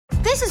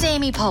This is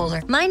Amy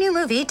Poehler. My new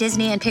movie,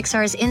 Disney and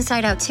Pixar's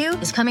Inside Out 2,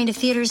 is coming to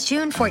theaters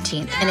June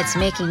 14th, and it's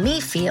making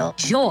me feel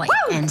joy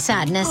and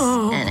sadness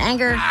and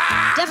anger,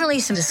 definitely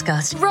some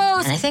disgust, and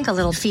I think a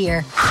little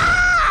fear.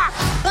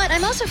 But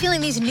I'm also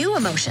feeling these new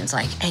emotions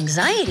like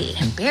anxiety,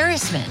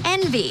 embarrassment,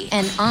 envy,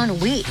 and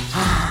ennui.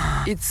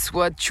 It's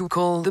what you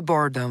call the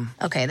boredom.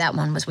 Okay, that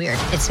one was weird.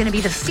 It's gonna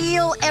be the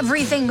feel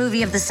everything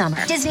movie of the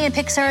summer. Disney and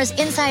Pixar's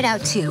Inside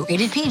Out 2,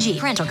 rated PG.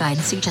 Parental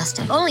guidance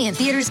suggested. Only in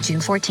theaters June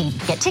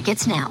 14th. Get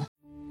tickets now.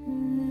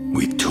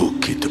 We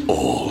took it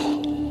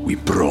all. We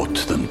brought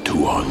them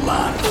to our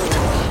land.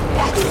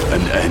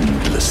 An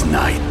endless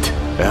night,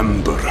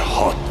 ember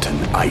hot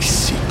and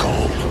icy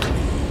cold.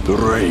 The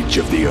rage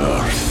of the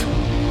earth.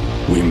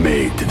 We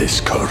made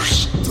this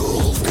curse.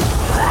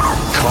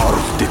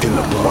 Carved it in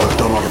the blood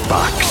on our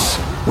backs.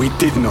 We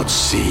did not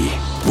see.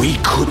 We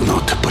could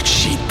not, but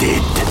she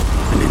did.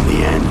 And in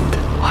the end...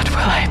 What will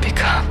I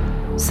become?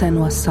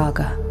 Senua's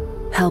Saga.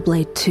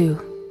 Hellblade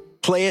 2.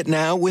 Play it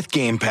now with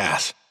Game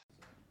Pass.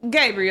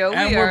 Gabriel,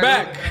 we're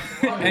back.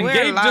 And we're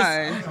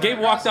Gabe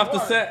walked off the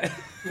set.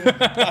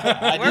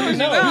 Where was you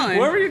going?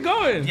 Were you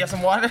going? You have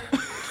some water?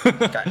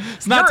 Okay.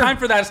 It's not time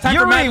for that. It's time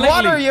for Mad Lately.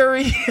 Water,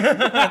 Yuri.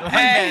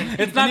 Hey,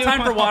 it's not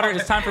time for water.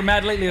 It's time for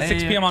Mad Lately at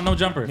 6 p.m. on No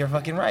Jumper. You're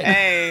fucking right.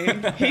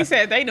 Hey, he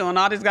said they doing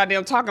all this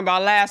goddamn talking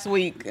about last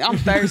week. I'm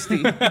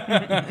thirsty.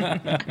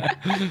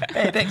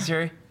 Hey, thanks,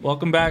 Yuri.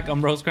 Welcome back.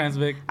 I'm Rose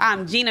Kranzvik.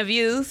 I'm Gina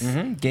Views.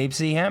 Gabe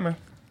C. Hammer.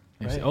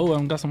 Right. Oh,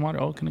 I got some water.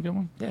 Oh, can I get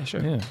one? Yeah,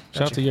 sure. Yeah.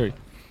 Shout out to Yuri.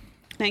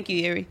 Thank you,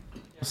 Yuri.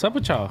 What's up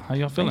with y'all? How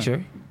y'all feeling? Thanks,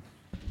 Yuri.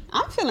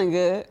 I'm feeling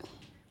good.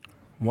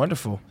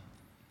 Wonderful.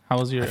 How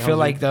was your? I feel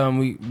like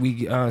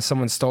we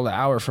someone stole an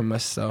hour from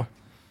us, so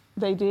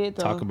They did,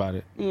 though. Talk about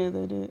it. Yeah,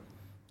 they did.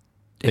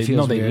 it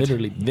feels they weird.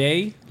 literally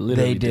They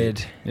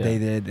did. Yeah. They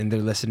did, and they're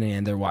listening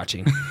and they're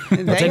watching.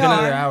 They'll They take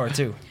another are. hour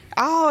too.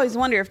 I always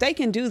wonder if they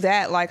can do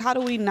that. Like, how do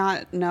we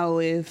not know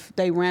if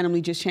they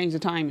randomly just change the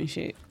time and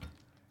shit?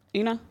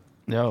 You know?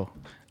 Yo.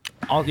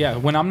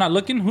 When I'm not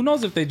looking, who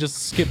knows if they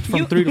just skipped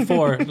from 3 to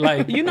 4?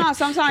 Like, You know,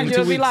 sometimes in 2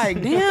 you'll be weeks.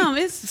 like, damn,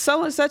 it's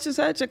so and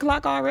such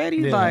o'clock already.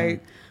 Yeah.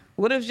 Like,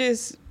 what if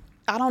just,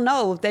 I don't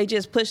know, if they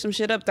just push some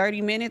shit up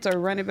 30 minutes or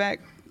run it back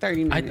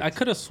 30 minutes. I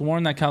could have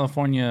sworn that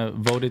California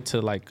voted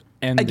to like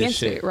end Against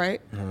this shit. it, right?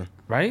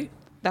 Right?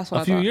 That's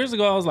what A few I thought. years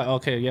ago, I was like,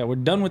 okay, yeah, we're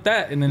done with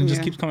that, and then it just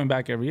Yeah. keeps coming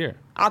back every year.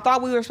 I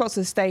thought we were supposed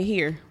to stay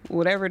here,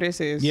 whatever this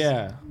is.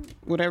 Yeah,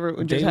 Whatever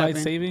just daylight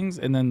happened. savings,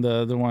 and then the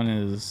other one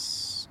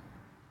is,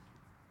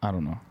 I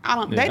don't know.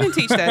 They didn't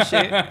teach that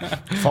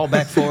shit. Fall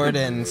back forward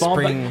and Fall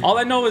spring. back. All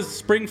I know is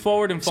spring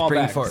forward and fall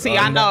Spring back. forward. See,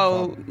 I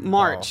know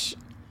March.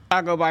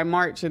 I go by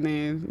March and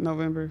then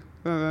November.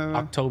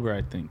 October,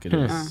 I think it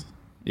is.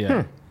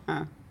 Yeah.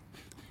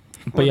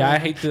 But yeah, I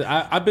hate to.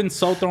 I've been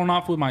so thrown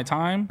off with my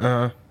time.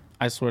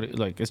 I swear,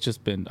 like it's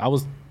just been. I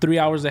was 3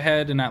 hours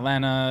ahead in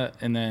Atlanta,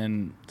 and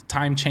then the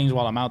time changed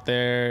while I'm out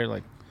there.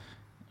 Like,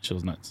 shit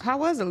was nuts. How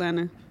was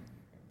Atlanta?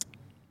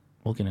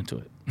 We'll get into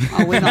it.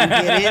 Oh, we're going to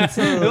get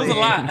into it. It was a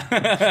lot.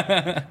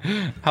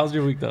 How's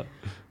your week though?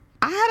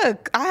 I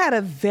had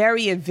a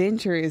very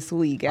adventurous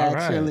week, All right.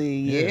 actually.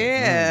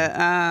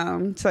 Yeah.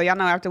 So y'all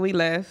know after we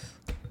left,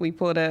 we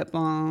pulled up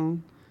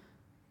on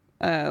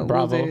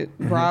Bravo.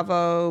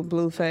 Bravo,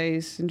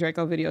 Blueface, and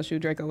Draco video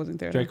shoot. Draco wasn't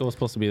there. Draco was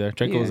supposed to be there.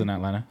 Draco was in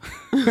Atlanta.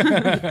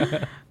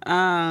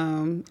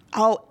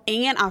 Oh,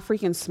 and I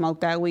freaking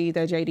smoked that weed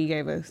that JD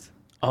gave us.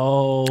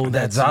 Oh,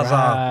 that's Zaza.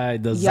 right.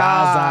 The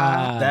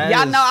Zaza.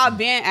 Y'all know I've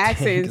been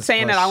asking,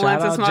 saying that I wanted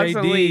to Shout out smoke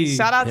some JD. weed.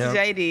 Shout out Yep. to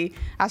JD.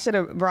 I should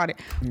have brought it,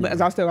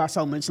 but I still got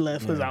so much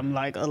left because I'm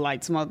like a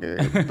light smoker.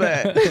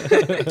 But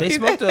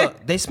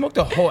They smoked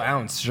a whole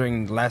ounce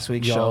during last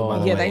week's show. By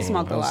the yeah, way. they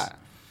smoked a lot.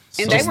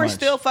 And so they were much.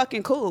 still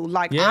fucking cool.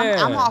 Like,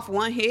 Yeah. I'm off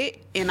one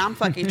hit, and I'm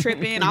fucking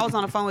tripping. I was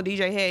on the phone with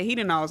DJ Head. He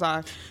didn't know I was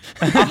high.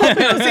 I hope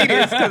he don't see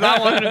this, because I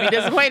want him to be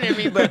disappointed in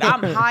me. But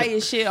I'm high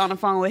as shit on the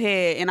phone with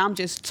Head, and I'm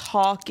just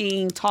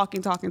talking.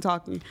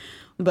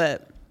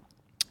 But,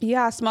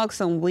 yeah, I smoked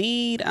some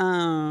weed.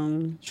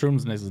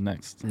 Shrooms is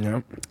next.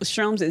 Yep.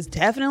 Shrooms is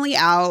definitely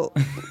out.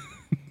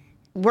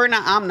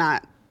 I'm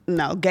not.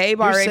 No, Gabe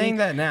You're already. saying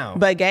that now.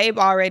 But Gabe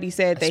already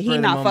said that Spur he of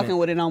the not moment. fucking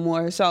with it no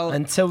more. So,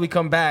 Until we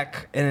come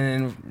back, and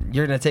then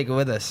you're gonna take it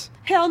with us.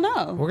 hell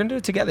no. We're gonna do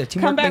it together.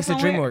 Come Teamwork back makes the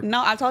from dream where? work.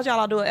 No, I told y'all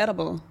I'll do an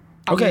edible.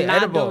 I'm Okay, not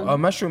edible. doing- A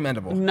mushroom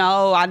edible.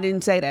 No, I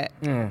didn't say that.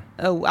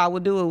 I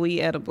would do a weed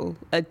edible.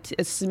 A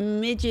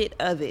smidget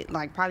of it,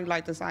 like probably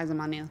like the size of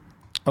my nail.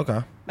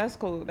 Okay. That's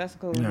cool. That's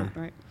cool, Yeah.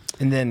 right?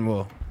 And then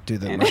we'll do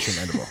the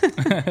mushroom edible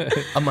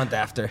a month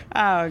after.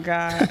 Oh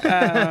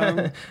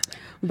God.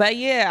 But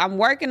yeah, I'm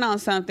working on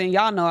something.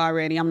 Y'all know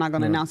already. I'm not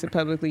gonna announce it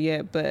publicly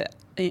yet, but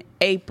in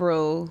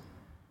April,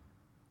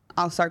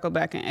 I'll circle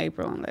back in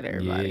April and let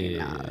everybody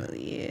know.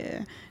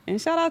 Yeah.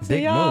 And shout out to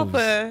Big y'all moves.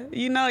 for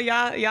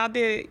y'all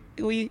did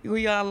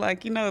we all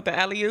like the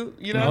alley oop,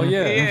 Oh,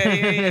 yeah.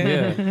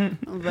 yeah.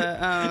 But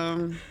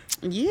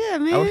yeah,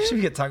 man. I wish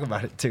we could talk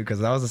about it too, because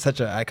that was such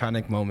an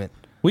iconic moment.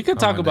 We could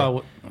talk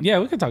about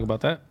we could talk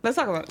about that. Let's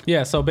talk about it.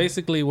 Yeah, so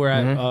basically we're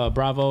at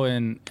Bravo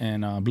and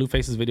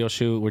Blueface's video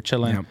shoot. We're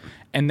chilling.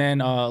 And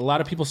then a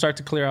lot of people start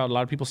to clear out. A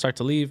lot of people start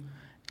to leave.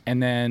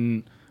 And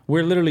then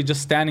we're literally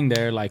just standing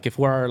there like if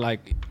we're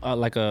like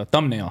a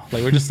thumbnail.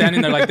 Like we're just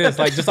standing there like this.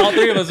 Like just all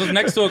three of us just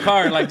next to a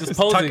car, like just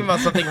posing. Talking about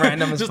something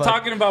random as just fuck.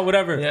 talking about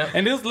whatever. Yeah.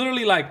 And it was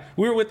literally like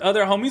we were with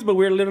other homies, but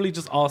we were literally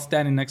just all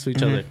standing next to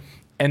each other.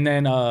 And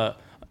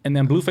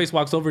then Blueface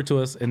walks over to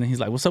us, and then he's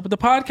like, "What's up with the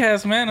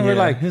podcast, man?" And we're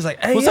like, he's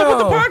like, "Hey, what's up with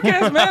the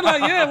podcast, man?"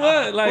 Like, yeah,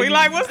 what? Like, We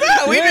like, what's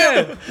up? We've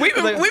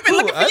been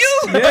looking for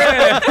you.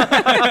 Yeah.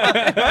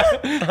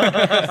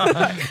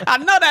 I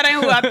know that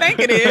ain't who I think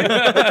it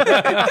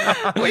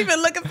is. We've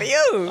been looking for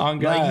you. On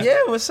God. Like, yeah,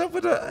 what's up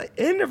with the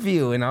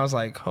interview? And I was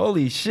like,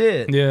 holy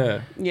shit.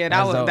 Yeah. Yeah,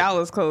 That's dope. that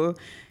was cool.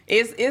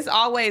 It's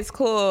always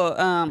cool.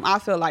 I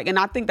feel like, and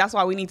I think that's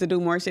why we need to do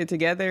more shit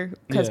together.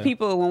 Because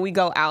people, when we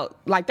go out,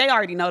 like they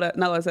already know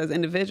us as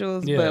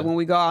individuals, but when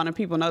we go out and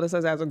people notice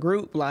us as a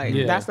group, like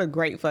that's a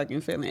great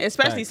fucking feeling.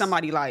 Especially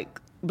somebody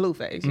like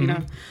Blueface, you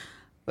know.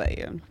 But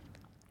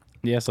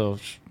yeah. So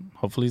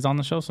hopefully he's on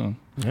the show soon.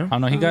 Yeah. I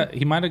don't know.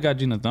 He might have got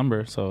Gina's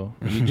number. So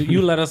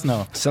you let us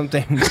know.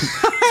 Something.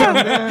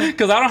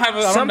 Because I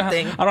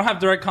don't have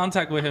direct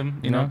contact with him.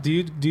 You know. Do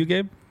you,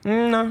 Gabe?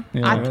 No.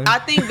 Yeah. I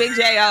think Big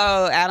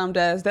J.O. Adam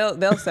does.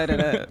 They'll set it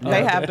up.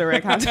 They have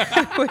direct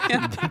contact with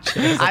him.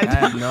 I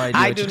have no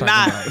idea I what do you're talking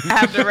not about.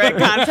 have direct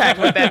contact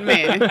with that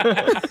man.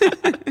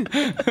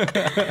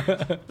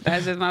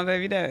 That's just my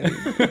baby daddy.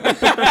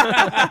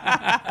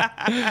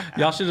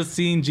 Y'all should have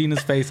seen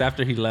Gina's face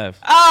after he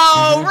left.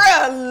 Oh,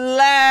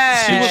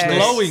 relax. She was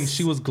glowing.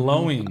 She was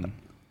glowing.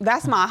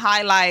 That's my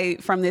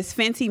highlight from this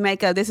Fenty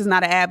makeup. This is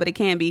not an ad, but it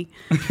can be.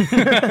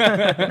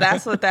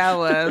 That's what that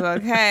was,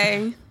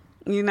 okay?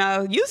 You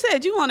know, you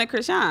said you wanted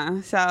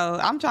Krishan, so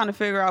I'm trying to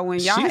figure out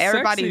when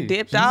everybody sexy.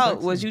 dipped She's out,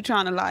 sexy. was you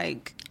trying to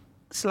like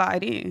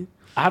slide in?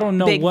 I don't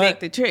know Big what Vic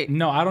the trick.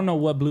 No, I don't know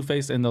what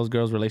Blueface and those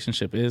girls'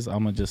 relationship is. I'm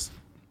gonna just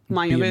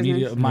Mind your be a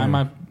business. media,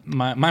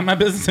 mind my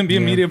business and be a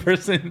media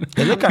person.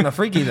 They look kind of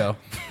freaky though.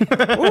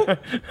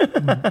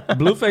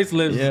 Blueface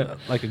lives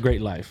like a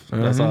great life.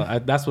 That's all.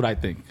 That's what I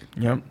think.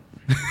 Yep.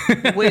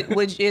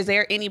 Is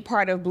there any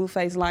part of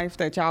Blueface life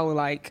that y'all would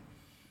like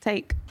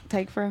take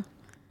from?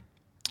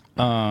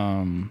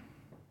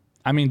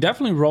 I mean,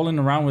 definitely rolling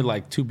around with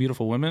like two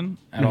beautiful women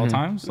at all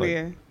times. Like,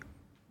 Yeah.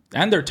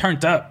 and they're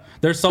turned up.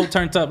 They're so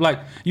turned up. Like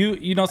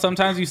you know,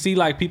 sometimes you see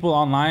like people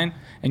online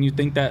and you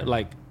think that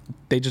like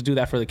they just do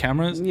that for the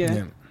cameras.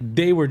 Yeah.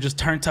 They were just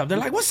turned up. They're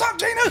like, "What's up,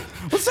 Gina?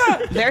 What's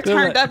up?" They're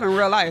turned like, up in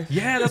real life.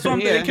 Yeah, that's what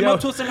I'm Yeah. They came up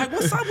to us and like,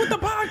 "What's up with the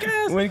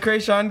podcast?" When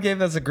Krayshawn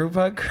gave us a group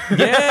hug.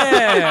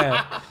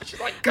 Yeah.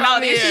 No,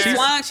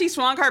 then she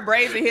swung her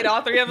braids and hit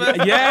all three of us.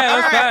 Yeah, that's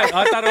All right. bad.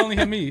 I thought it only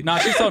hit me. Nah,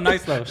 she's so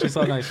nice though. She's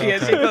so nice. Yeah,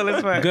 she cool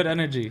as fuck. Good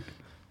energy.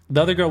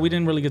 The other girl, we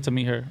didn't really get to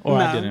meet her, or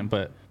I No. didn't,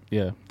 but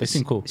yeah, they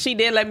seem cool. She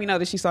did let me know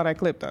that she saw that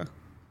clip though.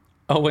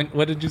 Oh,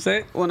 what did you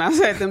say? When I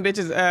said them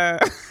bitches,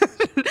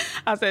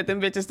 I said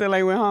them bitches still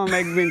ain't went home.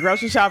 They been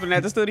grocery shopping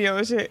at the studio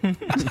and shit. They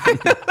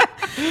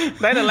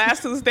the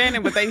last two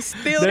standing, but they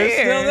still They're there.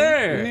 still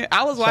there. Yeah,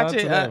 I was Shout out watching.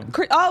 to them.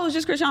 It was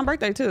just Krishan's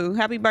birthday too.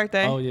 Happy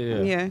birthday. Oh,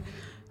 yeah.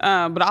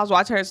 Yeah. But I was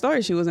watching her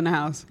story. She was in the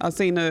house. I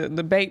seen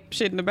the babe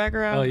shit in the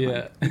background. Oh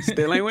yeah.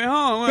 Still ain't went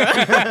home.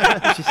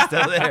 She's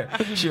still there.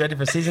 She ready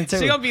for season 2.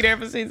 She gonna be there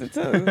for season 2.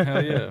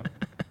 Hell yeah.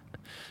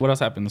 What else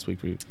happened this week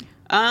for you?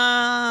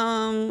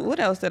 What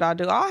else did I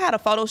do? I had a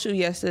photo shoot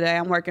yesterday.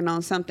 I'm working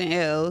on something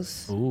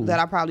else Ooh. that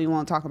I probably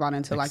won't talk about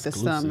until like the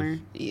Exclusive. summer.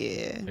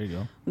 Yeah. There you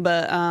go.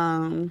 But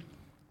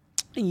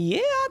yeah,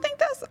 I think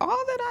that's all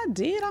that I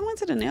did. I went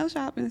to the nail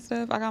shop and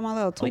stuff. I got my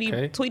little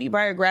Tweety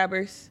Bird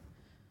grabbers.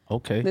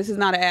 Okay. This is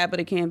not an ad, but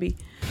it can be.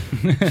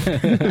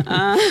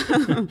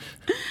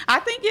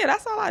 I think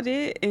that's all I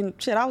did. And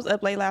shit, I was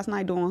up late last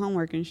night doing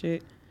homework and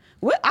shit.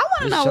 I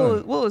want to know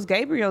what was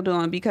Gabriel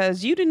doing,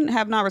 because you didn't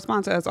have no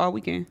response to us all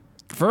weekend.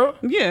 For real?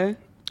 Yeah.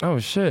 Oh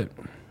shit.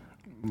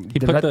 He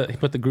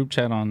put the group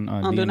chat on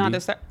On Do Not D&D.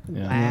 Disturb.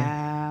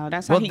 Yeah. Wow,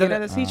 that's how he get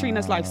us. He treating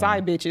us like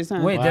side bitches,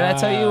 huh? Wait, did I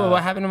tell you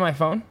what happened to my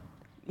phone?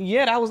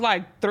 Yeah, that was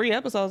like 3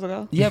 episodes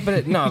ago. Yeah,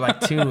 but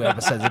like 2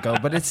 episodes ago.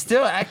 But it's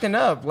still acting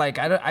up. Like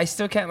I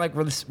still can't like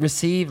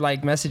receive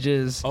like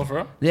messages. Oh, for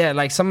real? Yeah,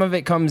 like some of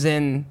it comes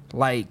in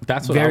like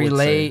That's what I very would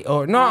late. say.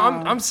 Or no,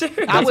 I'm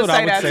serious. I would what say I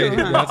would that say. too.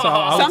 Huh? That's how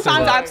I would say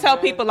Sometimes that. I tell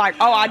people like,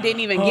 "Oh, I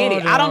didn't even get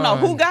it." I don't know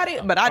who got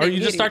it, but I Or didn't.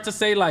 you just start to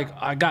say like,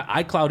 "I got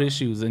iCloud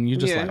issues," and you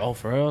just Yeah. like, "Oh,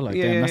 for real? Like,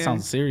 Yeah, damn, that yeah.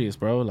 sounds serious,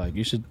 bro. Like,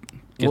 you should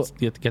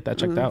get that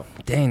checked out."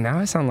 Dang, now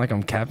I sound like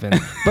I'm capping.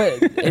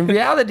 But in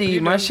reality,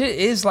 my shit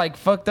is like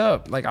fucked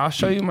up. Like I'll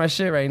show you my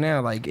shit right now.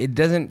 Like it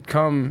doesn't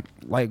come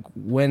like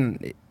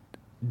when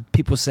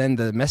people send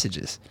the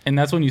messages. And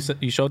that's when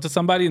you show it to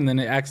somebody, and then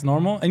it acts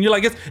normal, and you're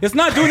like, "It's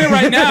not doing it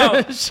right now."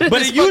 But is it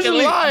fucking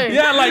usually, lying.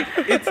 yeah, like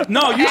it's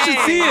no. You should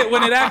see it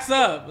when it acts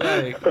up.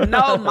 Like,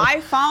 No, my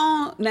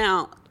phone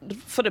now.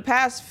 For the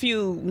past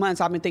few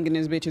months, I've been thinking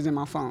this bitch is in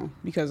my phone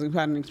because we've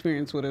had an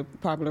experience with a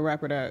popular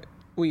rapper that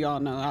we all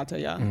know. I'll tell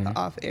y'all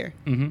off air.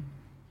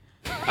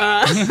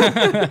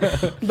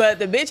 But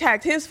the bitch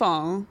hacked his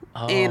phone,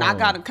 and I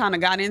kind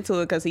of got into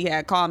it because he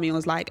had called me and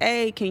was like,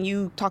 "Hey, can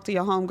you talk to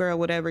your homegirl,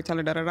 whatever? Tell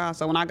her da da da."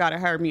 So when I got at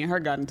her, me and her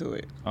got into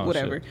it,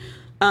 whatever. Shit.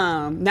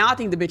 Now I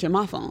think the bitch in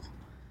my phone.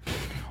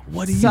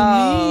 What do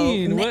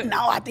you mean?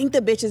 No, I think the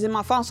bitch is in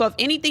my phone. So if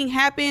anything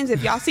happens,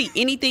 if y'all see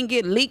anything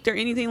get leaked or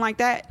anything like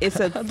that, it's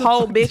a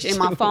whole bitch in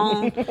my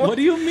phone. What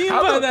do you mean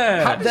by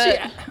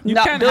that? You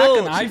can't hack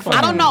an iPhone.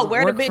 I don't know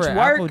where the bitch for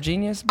work. Apple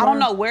Genius, I bro? don't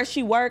know where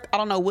she work. I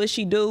don't know what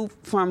she do.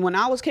 From when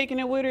I was kicking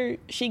it with her,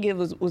 she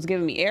was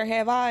giving me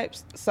airhead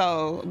vibes.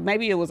 So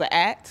maybe it was an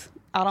act.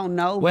 I don't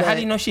know. Well, how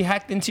do you know she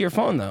hacked into your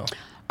phone though?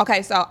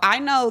 Okay, so I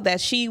know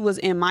that she was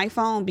in my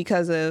phone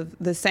because of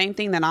the same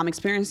thing that I'm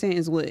experiencing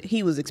is what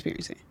he was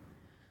experiencing.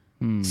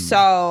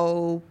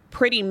 So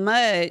pretty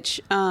much,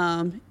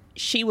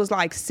 she was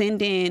like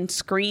sending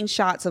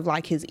screenshots of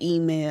like his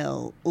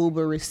email,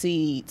 Uber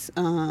receipts,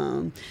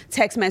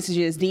 text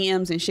messages,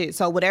 DMs and shit.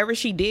 So whatever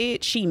she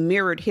did, she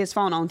mirrored his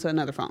phone onto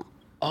another phone.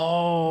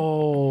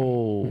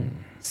 Oh.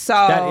 So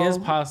That is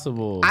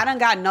possible. I done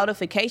got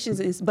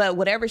notifications, but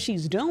whatever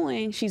she's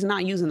doing, she's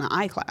not using the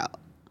iCloud.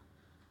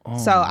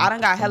 So I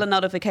done got hella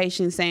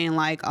notifications saying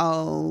like,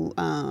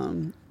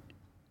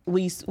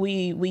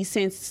 we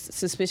sense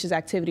suspicious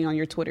activity on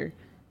your Twitter.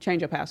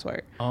 Change your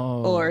password.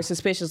 Or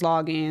suspicious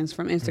logins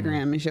from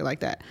Instagram and shit like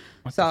that.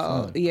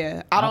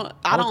 Yeah, I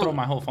don't throw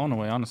my whole phone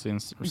away honestly and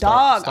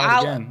dog.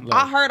 start again.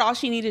 I heard all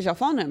she needed is your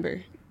phone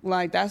number.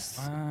 Like that's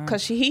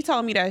because he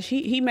told me that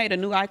he made a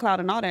new iCloud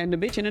and all that, and the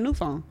bitch in a new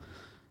phone.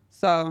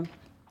 So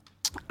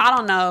I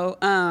don't know.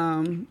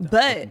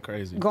 But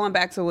crazy. Going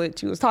back to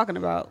what you was talking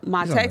about,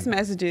 my text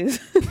messages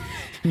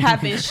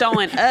have been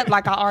showing up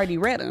like I already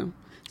read them.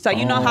 So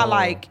you know how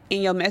like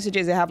in your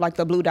messages it have like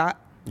the blue dot.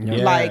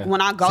 Yeah. Like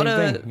when I go Same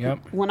to thing.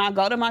 when I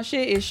go to my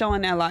shit, it's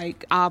showing that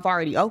like I've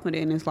already opened it,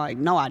 and it's like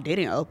no, I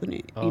didn't open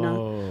it. You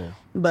know.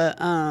 But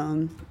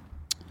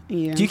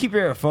yeah. Do you keep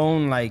your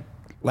phone like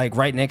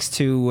right next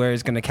to where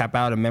it's gonna cap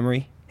out a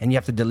memory, and you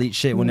have to delete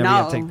shit whenever you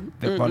have to take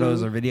the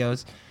photos or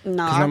videos? No,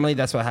 because normally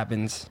that's what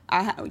happens.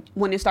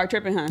 When it start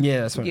tripping, huh?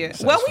 Yeah, that's when. Yeah. it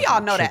starts Well, we all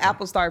know that tripping.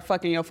 Apple start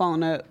fucking your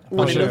phone up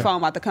when the sure. new phone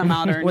about to come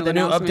out or When the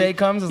new announcement. update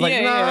comes, it's like,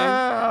 Yeah, nah,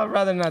 yeah. I'd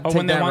rather not Oh, take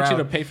when they that want you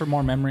to route. pay for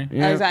more memory.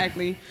 Yeah.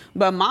 Exactly.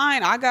 But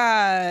mine, I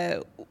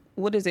got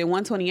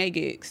 128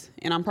 gigs,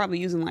 and I'm probably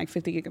using like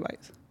 50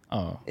 gigabytes.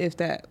 Oh. If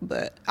that,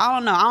 but I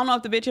don't know. I don't know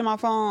if the bitch in my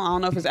phone. I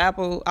don't know if it's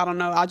Apple. I don't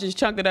know. I just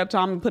chunked it up to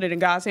I'm gonna put it in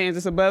God's hands.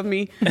 It's above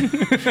me.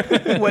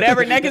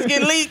 Whatever niggas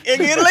get leaked, it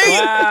get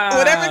leaked. Wow.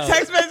 Whatever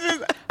text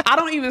messages. I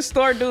don't even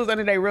store dudes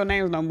under their real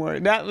names no more.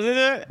 That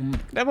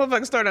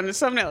motherfucker stored under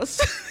something else.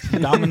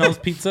 Domino's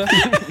Pizza.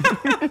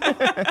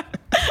 I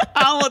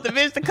don't want the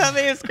bitch to come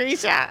in and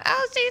screenshot.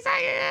 Oh, she's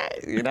like,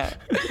 you know.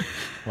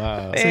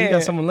 Wow. So you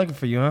got someone looking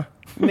for you, huh?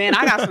 Man,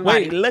 I got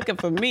somebody looking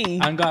for me.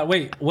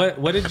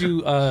 What did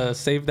you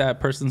save that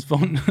person's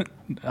phone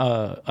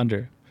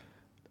under?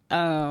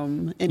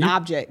 An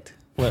object.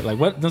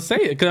 What? Don't say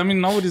it, because I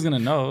mean nobody's gonna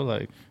know.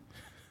 Like,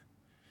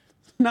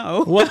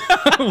 No.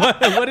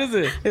 what is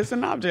it? It's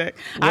an object.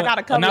 What, I got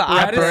a couple an of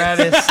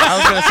apparatus? objects. Apparatus. I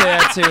was gonna say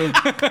that too.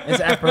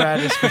 It's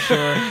apparatus for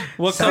sure.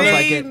 What Sounds color?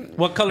 like it.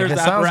 What color is It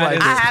the sounds like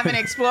apparatus? I haven't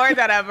explored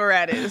that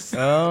apparatus.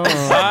 Oh,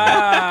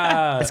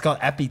 Ah. it's called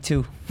Appy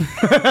 2. Not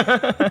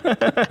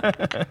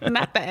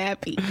the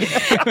appy.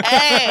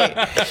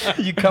 Hey,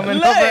 You coming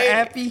Look. over,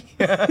 Appy?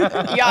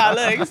 y'all,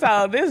 look.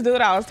 So this dude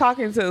I was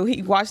talking to,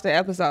 he watched the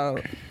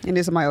episode, and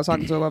this somebody I was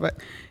talking to about.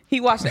 He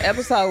watched the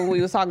episode when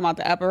we was talking about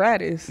the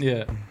apparatus.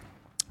 Yeah.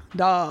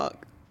 Dog.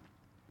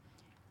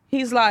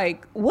 He's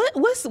like,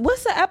 what's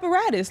the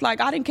apparatus? Like,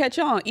 I didn't catch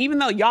on. Even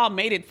though y'all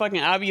made it fucking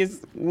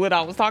obvious what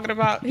I was talking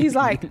about. He's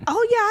like,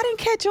 oh yeah, I didn't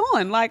catch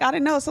on. Like, I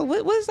didn't know. So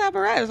what's the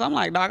apparatus? I'm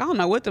like, dog, I don't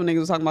know what them niggas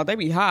was talking about. They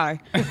be high.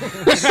 Faded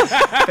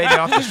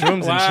off the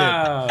shrooms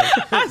Wow.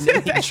 I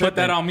said, You put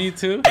that on me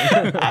too?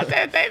 I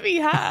said they be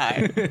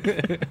high.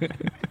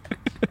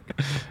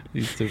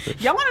 You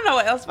stupid. Y'all want to know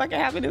what else fucking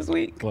happened this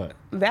week? What?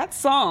 That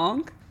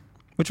song.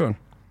 Which one?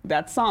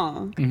 That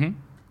song.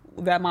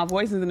 Mm-hmm. That my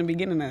voice is in the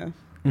beginning of.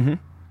 Mm-hmm.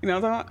 You know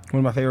what I'm talking about? One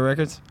of my favorite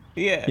records.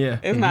 Yeah. Yeah.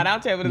 It's not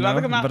out yet, but it's about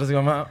to come out. But it's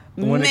gonna come out.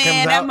 When it Man, comes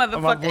that out, I'm about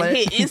to motherfucker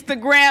play hit it.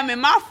 Instagram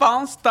and my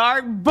phone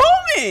start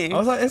booming. I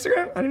was on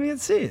Instagram. I didn't even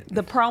see it.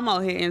 The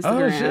promo hit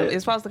Instagram. shit.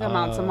 It's supposed to come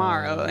out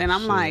tomorrow. And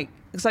I'm like,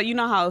 so you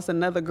know how it's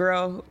another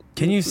girl.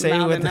 Can you say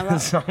now what than the ever?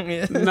 song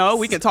is? No,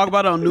 we can talk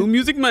about it on New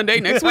Music Monday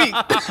next week.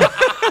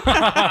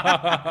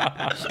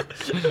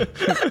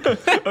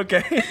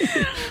 Okay.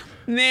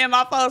 Man,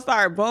 my phone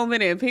started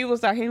booming and people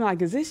start hearing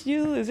like, is this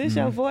you? Is this Mm-hmm.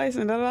 your voice?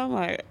 And then I'm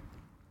like,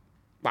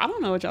 I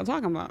don't know what y'all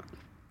talking about.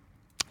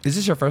 Is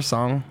this your first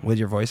song with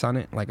your voice on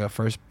it? Like a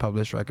first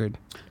published record?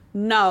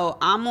 No,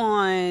 I'm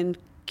on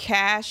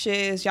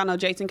Cash's. Y'all know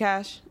Jason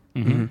Cash?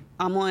 Mm-hmm.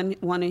 I'm on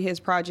one of his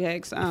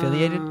projects.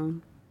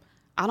 Affiliated?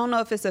 I don't know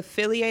if it's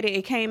affiliated.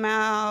 It came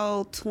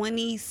out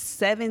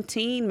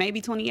 2017,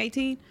 maybe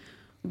 2018.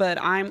 But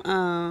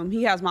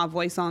he has my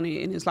voice on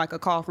it, and it's like a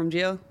call from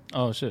jail.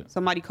 Oh shit.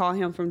 Somebody call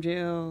him from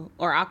jail,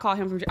 or I call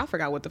him from jail. I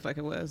forgot what the fuck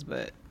it was,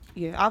 but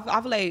Yeah,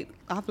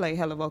 I've played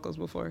hella vocals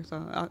before, so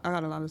I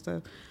got a lot of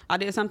stuff. I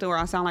did something where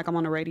I sound like I'm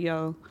on the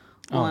radio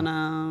on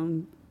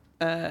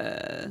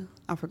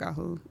I forgot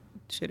who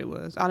shit it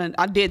was.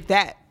 I did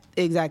that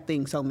exact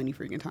thing so many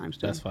freaking times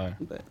too. That's fire.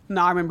 But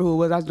no, I remember who it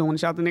was. I just don't want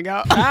to shout the nigga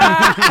out.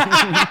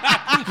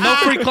 No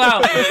free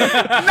clout.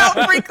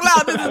 No free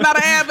clout. This is not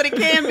an ad, but it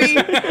can be.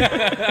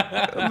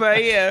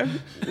 But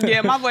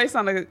yeah, my voice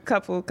on a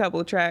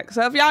couple tracks.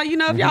 So if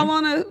y'all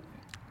want to.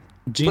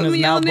 Gina's put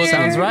me now on there, booking.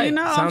 Sounds right.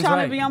 I'm Sounds trying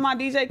right. to be on my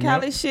DJ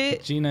Khaled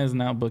shit. Gina is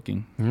now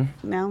booking.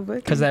 Now I'm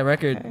booking. Because that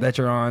record that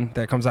you're on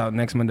that comes out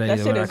next Monday, That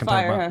shit I is can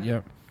fire, talk about. huh?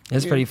 Yep.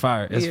 It's pretty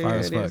fire. It's fire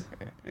as fuck.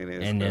 It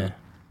is. And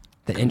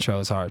the intro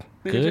is hard.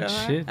 Good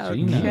shit,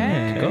 Gina.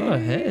 Okay. Go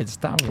ahead.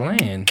 Stop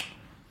playing.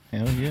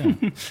 Hell yeah.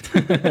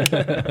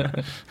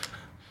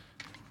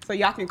 So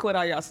y'all can quit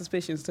all y'all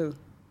suspicions too.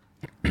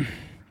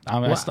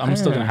 I'm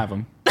still gonna have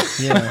them.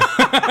 Yeah.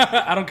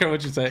 I don't care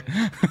what you say.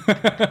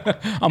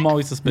 I'm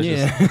always suspicious.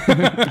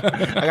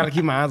 Yeah. I got to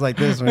keep my eyes like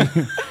this, man.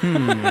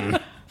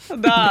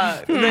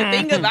 The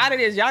thing about it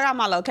is y'all got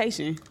my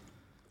location.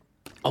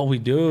 Oh, we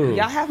do.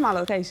 Y'all have my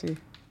location.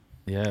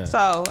 Yeah.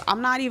 So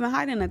I'm not even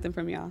hiding nothing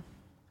from y'all.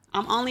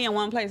 I'm only in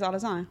one place all the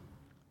time.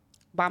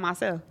 By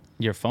myself.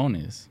 Your phone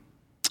is.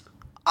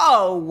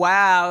 Oh,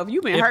 wow. If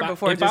you've been hurt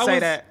before, just say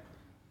that.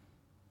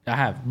 I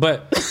have.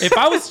 But if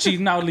I was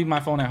cheating, I would leave my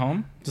phone at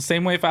home. The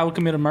same way if I would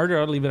commit a murder,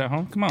 I'd leave it at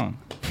home. Come on.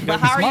 But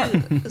how are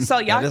you? So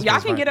y'all is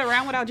can smart. get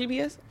around without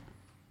GPS?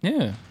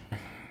 Yeah.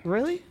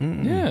 Really?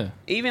 Yeah.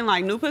 Even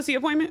like new pussy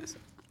appointments?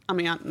 I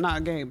mean, I'm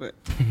not gay, but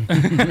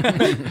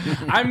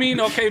I mean,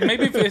 okay,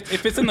 maybe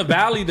if it's in the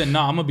valley, then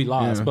no, I'm going to be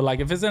lost. But like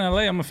if it's in LA,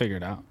 I'm going to figure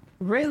it out.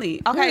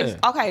 really? Okay,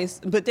 Yeah. okay.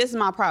 But this is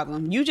my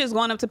problem. You just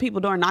going up to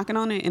people's door, knocking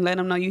on it, and let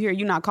them know you here.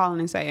 You not calling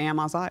and say, "Hey, I'm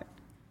outside."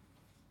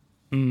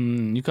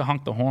 You could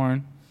honk the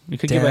horn. You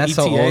could Damn, give an that's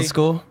ETA. so old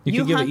school. You You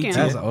could give an honking. ETA.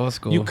 That's old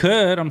school. You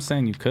could. I'm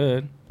saying you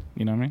could.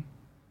 You know what I mean?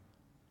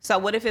 So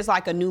what if it's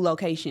like a new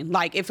location?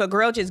 Like if a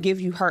girl just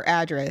gives you her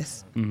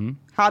address,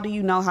 how do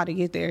you know how to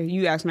get there?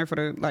 You asking her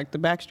for the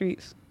back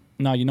streets?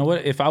 No, you know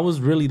what? If I was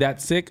really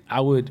that sick, I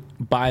would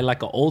buy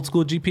like an old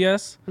school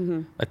GPS,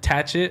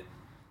 attach it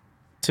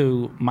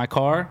to my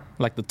car,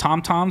 like the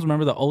TomToms.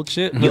 Remember the old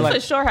shit? You for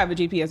sure have a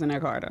GPS in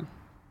that car though.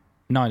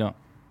 No, I don't.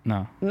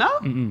 No,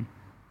 No?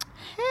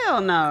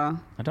 Hell no.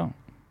 I don't.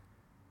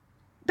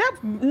 That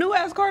new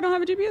ass car don't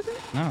have a GPS in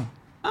it? No.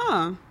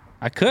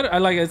 I could.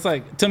 It's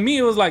like, to me,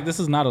 it was like, this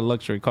is not a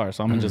luxury car,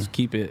 so I'm going to just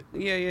keep it.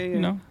 Yeah. You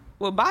know?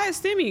 Well, buy a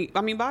stimmy.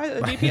 I mean, buy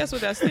a GPS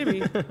with that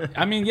stimmy.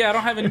 I mean, yeah, I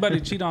don't have anybody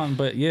to cheat on,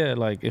 but yeah,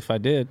 like if I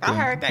did. I then-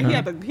 heard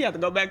that. He had to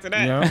go back to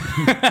that.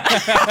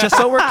 Yeah. Just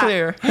so we're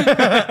clear.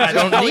 I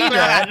don't need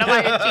that.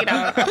 Nobody to cheat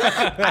on.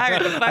 I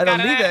heard the fuck I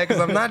don't out of need that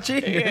because I'm not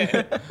cheating.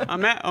 Yeah.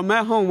 I'm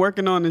at home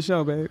working on the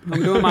show, babe.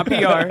 I'm doing my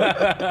PR.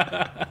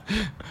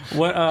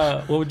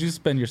 What would you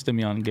spend your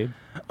stimmy on, Gabe?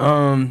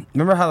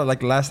 Remember how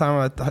like last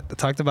time I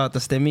talked about the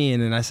stimmy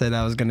and then I said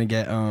I was gonna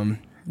get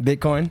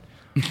Bitcoin?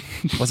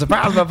 Well,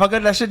 surprise,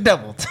 motherfucker, that shit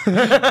doubled. It was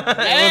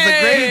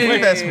a great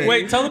investment.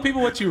 Wait, tell the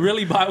people what you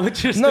really bought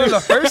with your stimmy. No,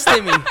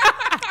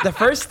 the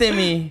first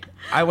stimmy,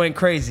 I went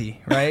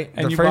crazy, right?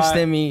 And The you first bought-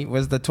 stimmy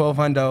was the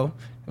 1200,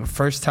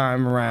 first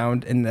time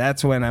around, and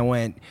that's when I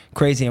went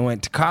crazy and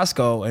went to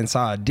Costco and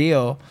saw a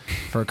deal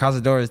for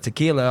Cazadores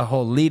tequila, a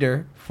whole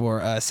liter for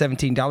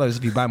 $17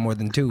 if you buy more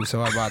than two.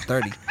 So I bought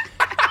 30.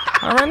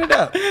 I ran it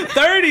up.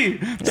 30.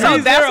 So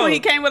that's when he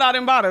came with all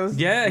them bottles.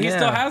 Yeah, he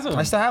still has them.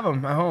 I still have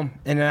them at home,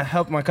 and I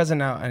helped my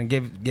cousin out and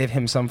gave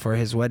him some for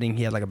his wedding.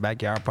 He had like a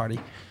backyard party.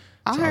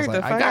 I So heard was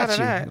the fuck out of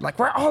you. that. Like,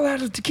 we're all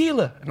out of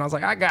tequila. And I was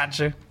like, I got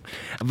you.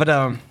 But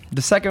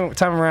the second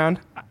time around,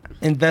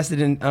 invested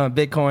in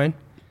Bitcoin.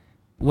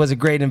 Was a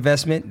great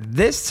investment.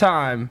 This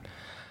time,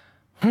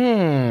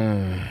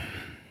 I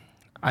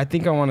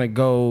think I want to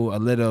go a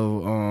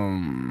little,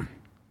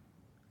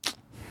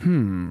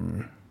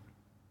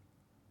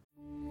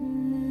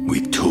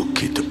 We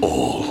took it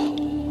all.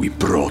 We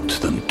brought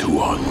them to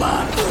our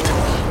land.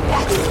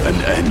 An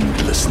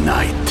endless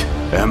night,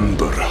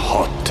 ember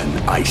hot and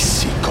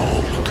icy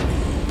cold.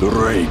 The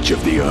rage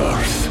of the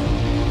earth.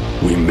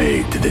 We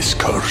made this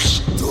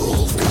curse.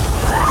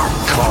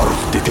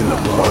 Carved it in the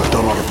blood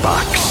on our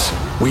backs.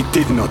 We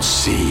did not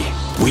see.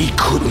 We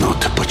could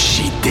not, but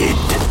she did.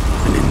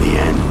 And in the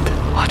end,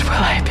 What will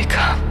I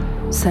become?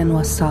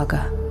 Senwa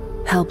Saga.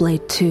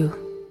 Hellblade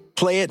 2.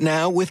 Play it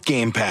now with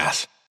Game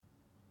Pass.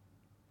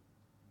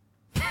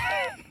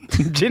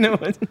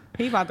 genuine.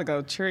 He about to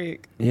go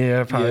trick.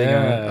 Yeah, probably.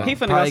 Yeah. Gonna, He finna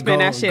go probably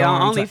spend that shit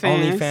on into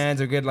OnlyFans. OnlyFans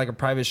or get like a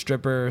private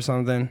stripper or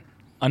something.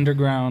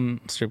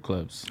 Underground strip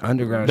clubs.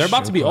 Underground. They're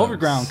about to be strip clubs.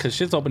 overground because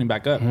shit's opening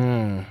back up.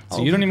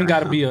 So you don't even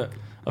got to be a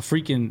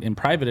freak in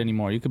private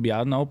anymore. You could be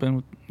out in the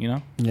open, you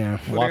know? Yeah.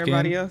 Walk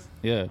everybody in. else?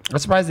 Yeah. I'm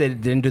surprised they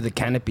didn't do the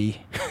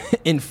canopy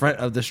in front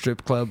of the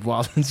strip club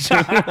while it's you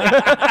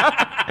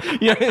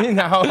know what I mean?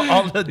 How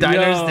all the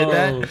diners did Yo.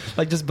 that.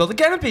 Like, just build a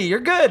canopy. You're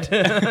good.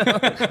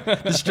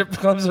 The strip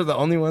clubs are the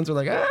only ones who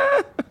are like,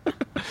 ah.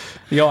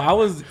 Yo, I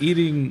was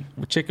eating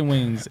chicken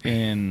wings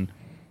in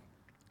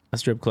a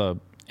strip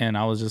club, and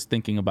I was just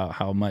thinking about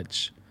how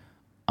much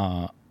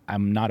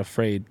I'm not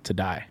afraid to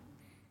die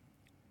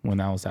when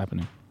that was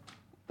happening.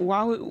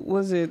 Why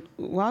was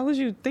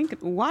you thinking?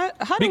 Why?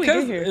 How did we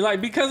get here?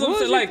 Because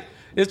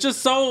it's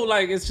just so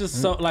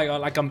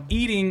like I'm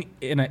eating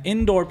in an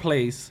indoor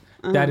place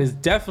that is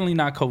definitely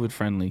not COVID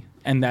friendly,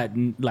 and that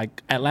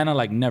like Atlanta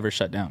like never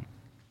shut down,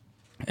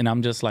 and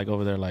I'm just like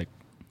over there like,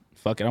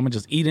 fuck it, I'm gonna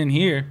just eat in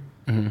here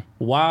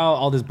while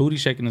all this booty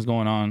shaking is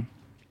going on.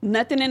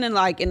 Nothing in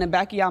the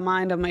back of y'all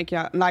mind to make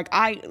y'all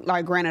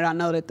granted, I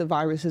know that the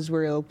virus is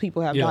real.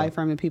 People have died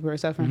from it. People are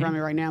suffering from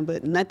it right now.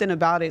 But nothing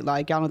about it,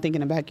 like y'all don't think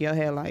in the back of your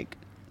head, like,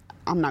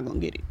 I'm not gonna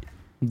get it.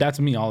 That's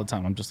me all the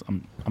time.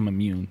 I'm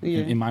immune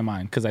in my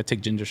mind because I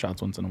take ginger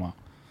shots once in a while.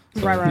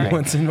 So, right.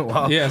 Once in a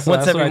while. Yeah, so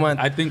once that's every why month.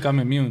 I think I'm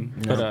immune,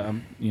 but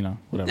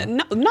whatever.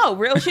 No,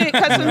 real shit.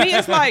 Because to me,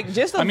 it's like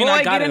just avoid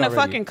I got getting it the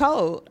already. fucking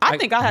cold. I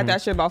think I had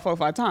that shit about 4 or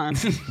 5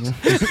 times.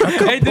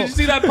 Hey, did you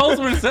see that post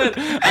where it said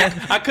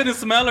I couldn't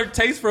smell or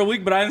taste for a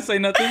week, but I didn't say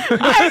nothing?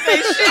 I didn't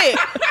say shit.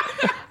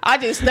 I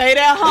just stayed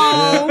at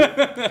home.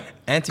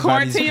 Antibodies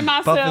Quarantine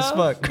buff myself. as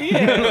fuck.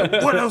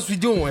 Yeah. What else we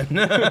doing?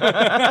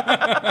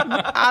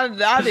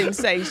 I didn't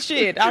say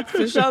shit. I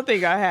for sure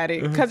think I had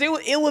it. Because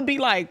it would be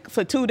like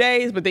for 2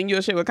 days, but then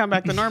your shit would come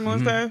back to normal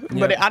and stuff. Yeah.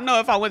 But I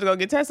know if I went to go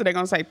get tested, they're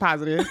going to say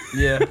positive.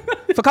 Yeah.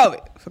 For COVID.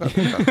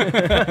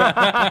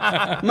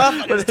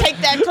 Motherfuckers take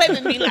that clip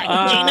and be like,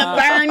 Gina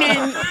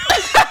Vernon.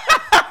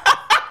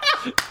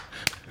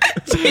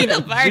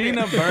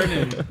 Gina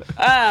Vernon.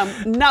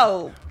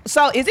 No.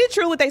 So is it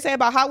true what they say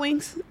about hot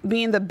wings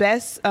being the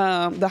best,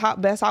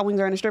 best hot wings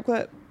are in a strip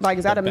club? Like,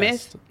 is that a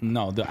myth?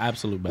 No, the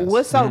absolute best.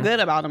 What's so good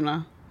about them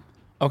though?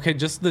 Okay,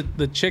 just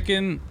the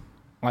chicken,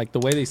 like the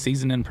way they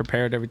seasoned and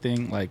prepared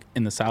everything, like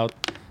in the South,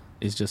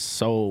 is just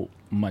so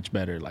much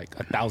better, like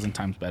 1,000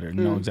 times better.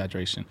 No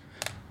exaggeration.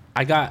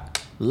 I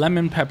got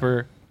lemon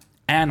pepper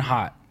and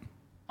hot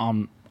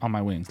on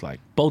my wings, like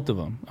both of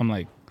them. I'm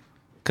like,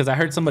 because I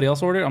heard somebody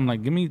else order, I'm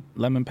like, give me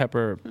lemon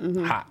pepper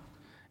hot.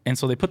 And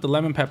so they put the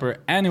lemon pepper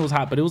and it was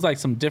hot, but it was like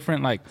some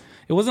different, like,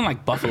 it wasn't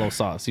like buffalo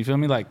sauce. You feel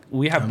me? Like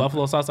we have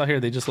buffalo sauce out here.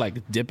 They just like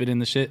dip it in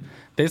the shit.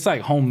 It's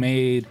like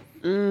homemade,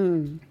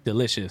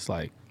 delicious.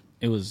 Like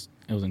it was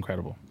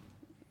incredible.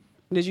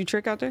 Did you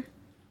trick out there?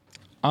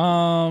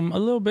 A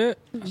little bit.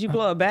 Did you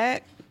blow a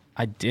bag?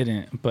 I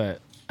didn't,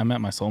 but I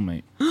met my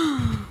soulmate.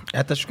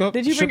 At the strip.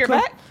 Did you bring her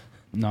back?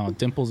 No,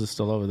 Dimples is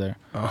still over there.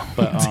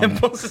 But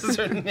Dimples is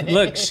her name.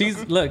 look, she's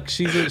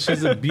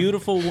a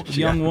beautiful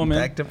young woman.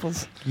 Back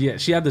dimples. Yeah,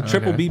 she had the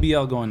triple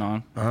BBL going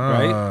on,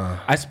 right?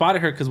 I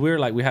spotted her because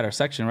we had our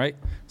section, right?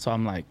 So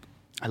I'm like,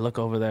 I look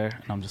over there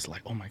and I'm just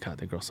like, oh my God,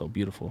 that girl's so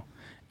beautiful.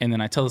 And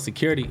then I tell the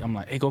security, I'm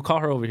like, hey, go call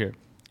her over here.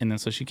 And then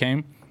so she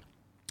came,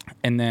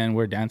 and then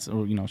we're dancing,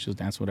 or, she was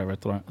dancing, whatever,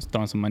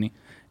 throwing some money.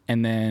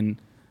 And then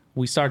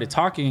we started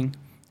talking,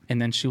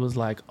 and then she was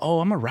like, oh,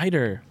 I'm a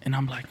writer. And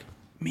I'm like,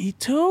 me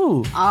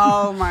too.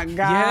 Oh my God.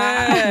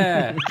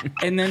 Yeah.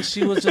 And then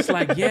she was just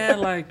like, yeah,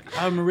 like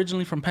I'm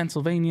originally from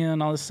Pennsylvania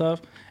and all this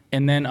stuff.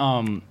 And then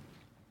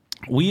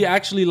we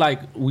actually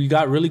we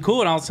got really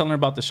cool, and I was telling her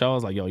about the show. I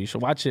was like, yo, you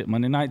should watch it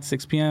Monday night,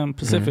 6 p.m.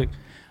 Pacific.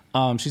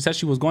 She said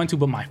she was going to,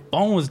 but my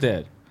phone was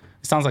dead.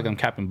 It sounds like I'm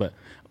capping, but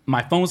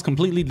my phone was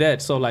completely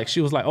dead. So like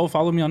she was like, oh,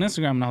 follow me on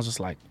Instagram. And I was just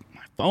like,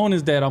 my phone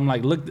is dead. I'm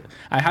like, look,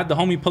 I had the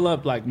homie pull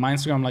up like my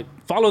Instagram, like,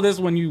 follow this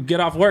when you get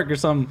off work or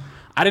something.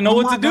 I didn't know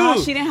what to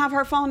do. She didn't have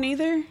her phone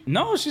either?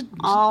 No, she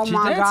Oh she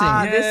my dancing.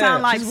 God. Yeah, This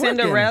sounds like she's working.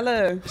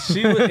 Cinderella.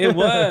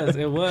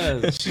 It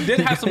was. She did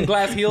have some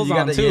glass heels You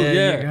on gotta- too.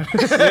 yeah,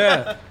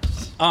 Yeah.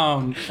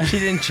 She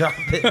didn't drop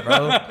it,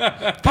 bro.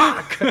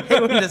 Fuck. I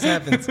hate when this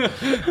happens.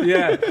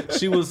 Yeah.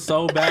 She was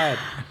so bad.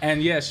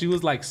 And yeah, she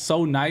was like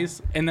so nice.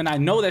 And then I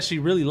know that she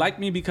really liked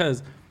me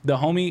because the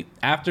homie,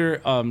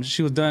 after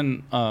she was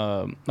done,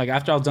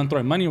 after I was done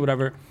throwing money or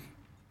whatever,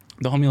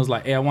 the homie was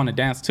like, hey, I want to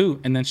dance too.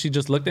 And then she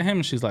just looked at him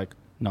and she's like,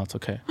 no, it's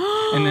okay.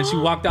 And then she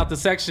walked out the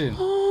section.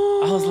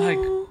 I was like,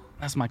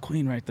 that's my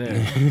queen right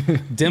there.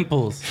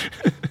 Dimples.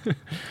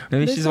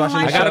 Maybe This she's sound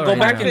watching like the I gotta show go right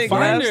back now. and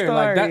find Love her.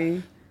 Like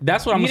story.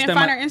 that's what I'm You gonna didn't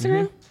spend find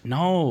her Instagram?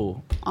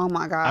 No. Oh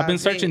my God. I've been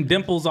searching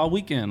Dimples all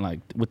weekend, like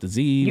with the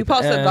Z. You with the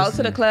supposed to go S, to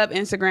the and- club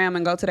Instagram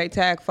and go to their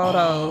tag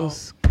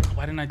photos.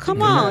 Why didn't I think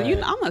Come of on.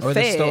 that? I'm a Or the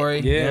fed. story.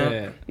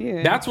 Yeah.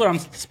 Yeah. That's what I'm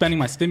spending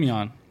my stimmy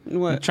on.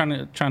 What?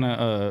 I'm trying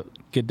to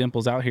get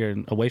Dimples out here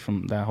and away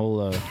from that whole.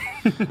 I'm just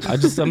Yeah, I'm saw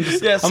gonna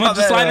just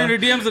that, slide in her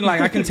DMs and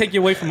like I can take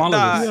you away from all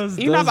of Those-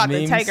 You're not those about to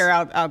memes. take her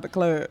out the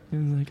club.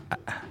 this.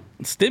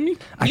 Stimmy.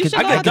 I You could, should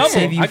I go could out there. double.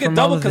 save you I get from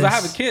double all of because I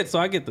have a this. kid, so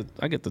I get the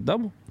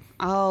double.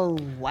 Oh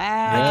I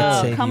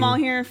wow! could save Come you. on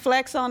here and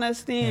flex on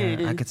us then.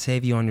 Yeah, I could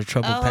save you on your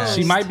trouble Oh. past.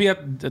 She might be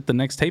at the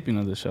next taping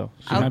of the show.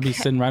 She might be Okay.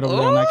 sitting right over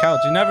there on that couch.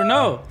 You never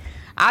know.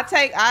 I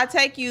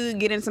take you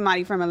getting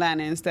somebody from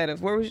Atlanta instead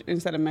of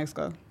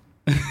Mexico.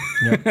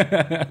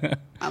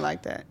 I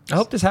like that. I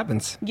hope this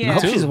happens. Yeah. I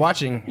hope Me she's too.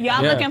 watching. Yeah,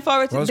 I'm looking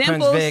forward to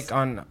Rosecrans Dimples. Vic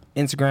on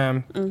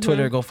Instagram,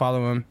 Twitter. Go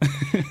follow him.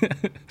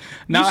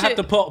 Now You I have should-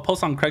 to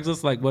post on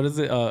Craigslist, like, what is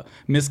it?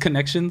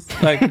 Misconnections.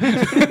 Like,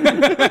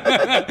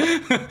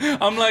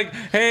 I'm like,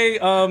 hey,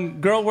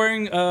 girl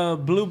wearing a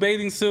blue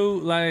bathing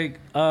suit, like,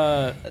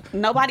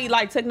 Nobody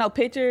like took no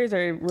pictures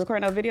or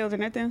recorded no videos or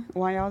nothing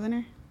while y'all was in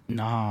there.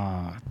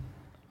 nah.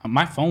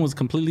 My phone was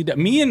completely dead.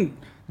 Me and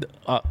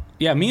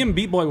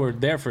Beat Boy were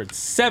there for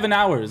 7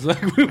 hours.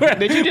 Like, we were.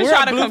 Did you just we were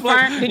try at to Blue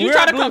confirm? Flame. Did We you were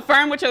try at to Blue-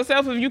 confirm with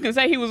yourself if you can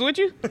say he was with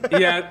you?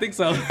 Yeah, I think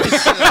so.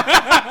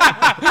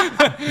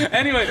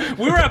 Anyway,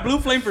 we were at Blue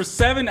Flame for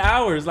 7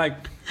 hours. Like,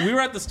 we were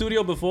at the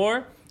studio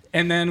before,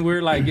 and then we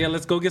were like, yeah,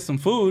 let's go get some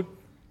food.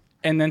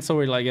 And then so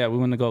we're like, yeah, we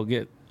want to go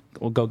get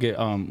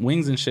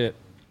wings and shit.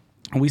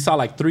 And we saw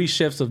like 3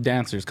 shifts of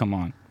dancers come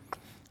on.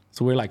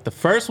 So we're like, the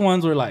first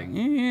ones were like,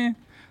 eh.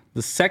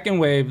 The second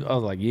wave, I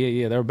was like,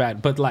 yeah, they were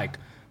bad. But like,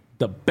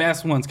 the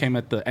best ones came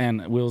at the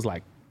end. It was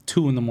like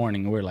 2 a.m.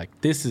 And we're like,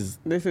 this is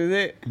This is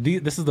it.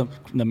 this is the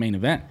main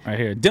event right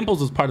here. Dimples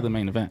was part of the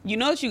main event. You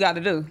know what you got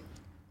to do?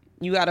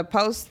 You got to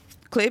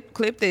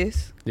clip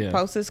this, Yeah.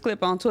 post this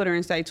clip on Twitter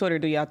and say, Twitter,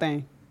 do y'all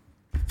thing.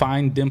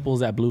 Find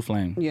Dimples at Blue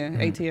Flame. Yeah,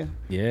 ATL.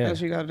 Yeah.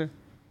 That's what you got to do.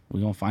 We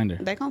gonna find her.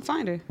 They gonna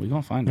find her. We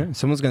gonna find her.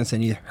 Someone's gonna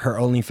send you her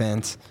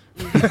OnlyFans.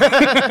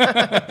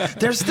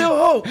 There's still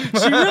hope.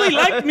 She really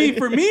liked me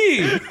for me.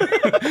 You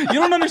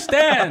don't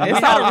understand. It's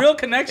not a real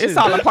connection. It's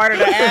all a part of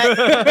the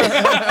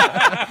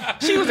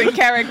act. She was in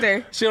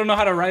character. She don't know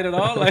how to write at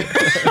all. Like,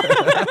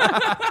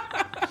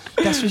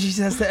 That's what she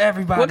says to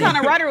everybody. What kind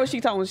of writer was she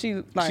talking?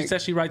 She like? she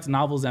said she writes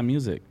novels and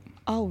music.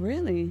 Oh,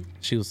 really?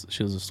 She was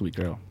a sweet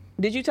girl.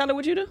 Did you tell her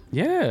what you do?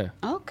 Yeah,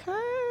 Okay.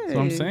 that's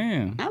what I'm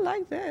saying. I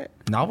like that.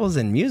 novels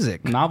and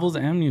music? Novels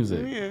and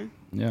music. Yeah.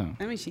 Yeah.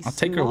 I mean, she's I'll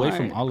take her away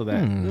from smart. all of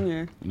that. Yeah.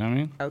 You know what I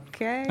mean?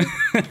 Okay.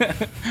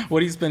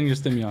 What are you spending your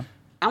stimmy on?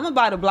 I'm gonna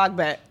buy the block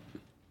back.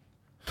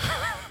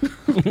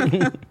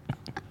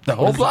 The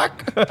whole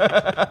block?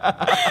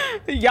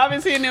 Y'all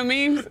been seeing them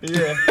memes?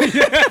 Yeah.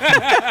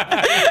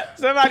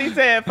 Somebody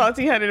said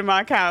 1,400 in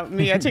my account.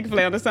 Me at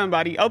Chick-fil-A on to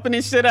somebody. Open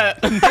this shit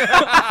up.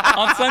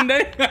 On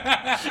Sunday? What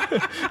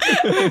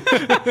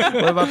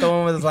about the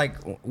one where it's like,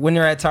 when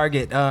you're at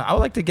Target, I would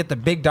like to get the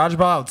big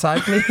dodgeball outside,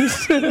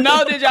 please.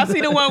 No, did y'all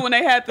see the one when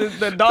they had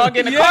the dog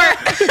in the Yeah.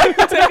 cart?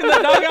 Taking the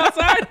dog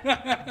outside?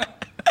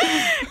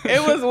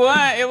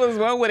 It was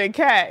one with a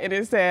cat, and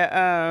it said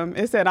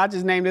I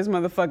just named this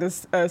motherfucker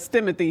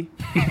Stimothy,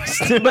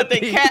 but the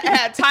cat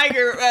had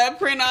tiger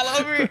print all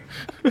over it.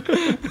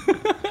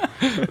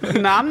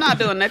 No, I'm not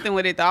doing nothing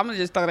with it though. I'm gonna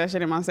just throw that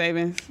shit in my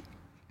savings.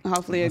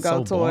 Hopefully it That's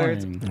go so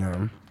towards.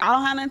 boring. I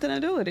don't have nothing to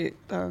do with it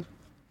though.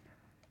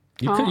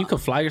 You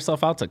could fly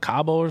yourself out to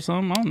Cabo or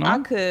something. I don't know. I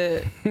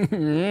could,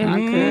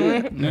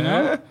 You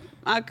know?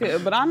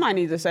 but I might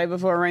need to save it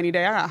for a rainy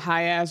day. I got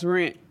high ass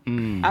rent.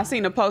 I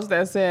seen a post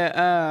that said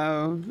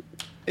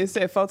it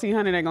said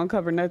 1,400 ain't gonna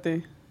cover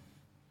nothing.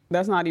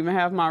 That's not even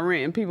half my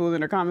rent. And people was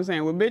in the comments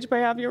saying, "Well, bitch, pay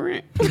half your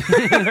rent."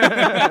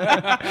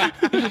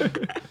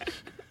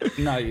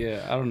 No,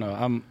 yeah, I don't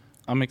know.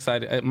 I'm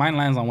excited. Mine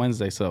lands on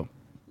Wednesday, so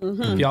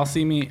if y'all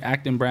see me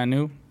acting brand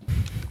new,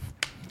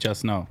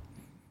 just know.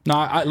 No,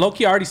 I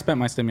low-key already spent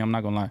my stimmy. I'm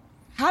not gonna lie.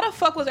 How the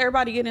fuck was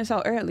everybody getting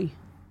so early?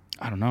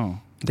 I don't know.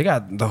 They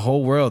got the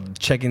whole world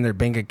checking their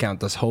bank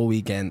account this whole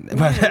weekend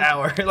by the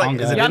hour. Like,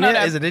 is it Y'all in know yet?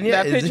 that, Is it in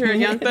yet? that Is it picture of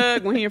in Young yet?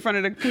 Thug when he in front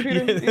of the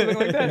computer? He look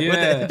like that.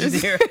 Yeah.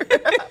 Engineer.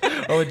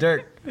 Oh,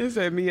 Dirk. It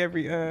said me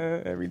every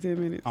 10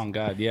 minutes. Oh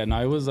God, yeah.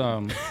 No, it was.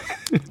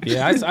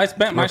 Yeah, I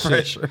spent my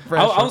Refresh, shit.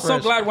 refresh, I was so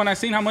refresh. glad when I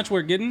seen how much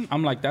we're getting.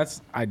 I'm like,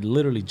 I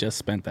literally just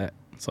spent that,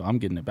 so I'm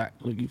getting it back.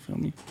 Look, you feel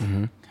me?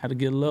 Had to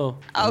get a little.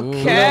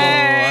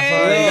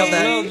 Okay.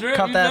 Little drip,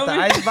 Cup you that feel at the me?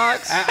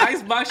 Icebox. At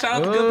Icebox, shout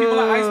out to good people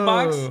at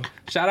Icebox.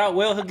 Shout out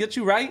Will, he'll get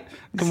you right.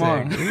 Come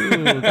on.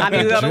 I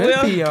need to go to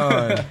Drippy Will.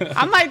 on.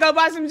 I might go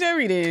buy some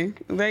jewelry then.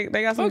 They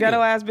got some Okay.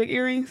 ghetto ass big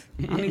earrings.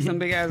 I need some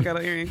big ass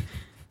ghetto earrings.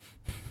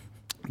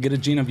 Get a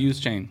Gina Views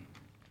chain.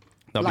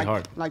 That'll be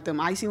hard. Like them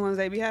icy ones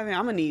they be having.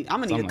 I'm gonna need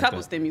Something a like couple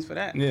that. stimmies for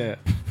that. Yeah.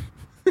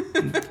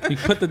 You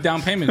put the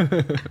down payment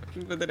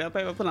You put the down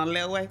payment, put on a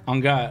little way, on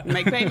God.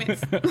 make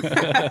payments.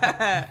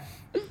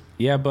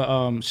 Yeah,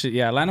 but shit,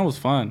 yeah, Atlanta was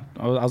fun.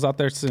 I was out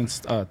there since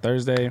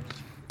Thursday.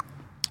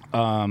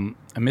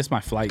 I missed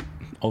my flight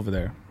over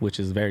there, which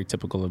is very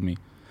typical of me.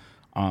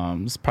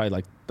 It's probably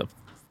like the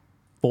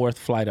 4th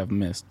flight I've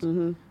missed,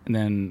 and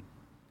then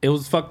it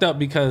was fucked up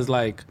because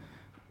like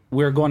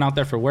we were going out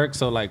there for work,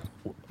 so like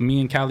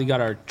me and Callie got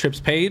our trips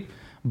paid,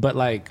 but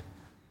like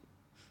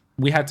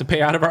we had to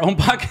pay out of our own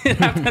pocket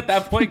at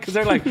that point because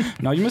they're like,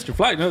 "No, you missed your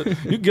flight. No,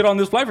 you get on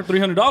this flight for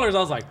 $300." I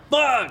was like,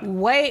 "Fuck."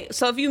 Wait,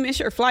 so if you miss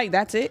your flight,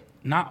 that's it?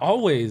 Not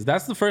always.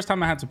 That's the first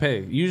time I had to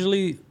pay.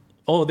 Usually,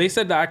 they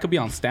said that I could be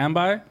on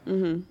standby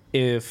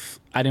if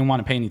I didn't want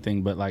to pay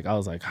anything. But like, I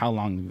was like, how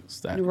long is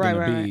that Right, gonna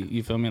right, be? right.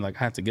 You feel me? Like,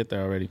 I had to get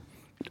there already.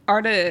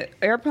 Are the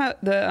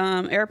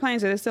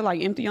airplanes, are they still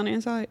like empty on the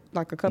inside?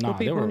 Like a couple Nah, of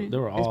they people in it?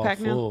 were It's all packed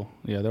now? full.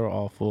 Yeah, they were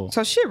all full.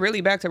 So shit really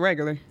back to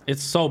regular.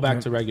 It's so back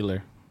to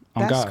regular.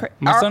 On That's God.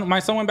 My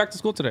son went back to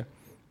school today.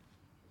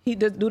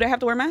 Do they have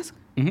to wear masks?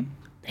 Mm-hmm.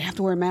 They have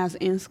to wear masks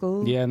in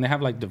school? Yeah, and they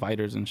have like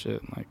dividers and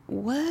shit. Like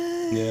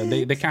what? Yeah,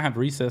 they can't have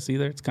recess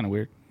either. It's kind of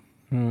weird.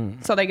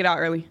 So they get out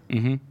early.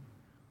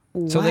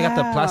 Mm-hmm. So they got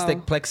the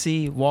plastic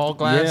plexi wall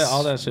glass. Yeah,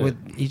 all that shit with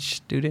each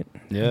student.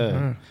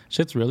 Yeah,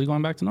 shit's really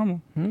going back to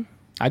normal.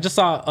 I just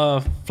saw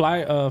a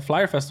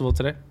Flyer Festival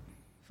today.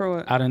 For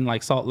what? Out in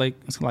like Salt Lake.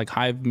 It's like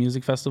Hive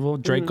Music Festival.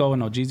 Draco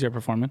and Ojeezy are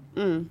performing.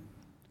 And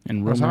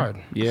That's hard.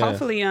 Yeah.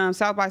 Hopefully,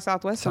 South by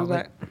Southwest comes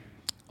back.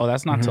 Oh,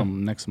 that's not till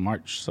next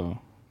March. So,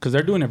 because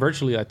they're doing it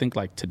virtually, I think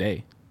like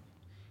today.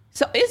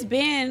 So it's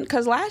been,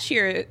 because last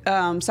year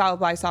South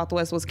by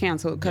Southwest was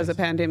canceled because of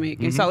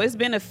pandemic. And so it's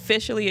been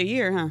officially a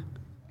year, huh?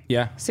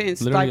 Yeah.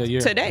 Since literally like a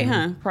year. today,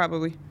 huh?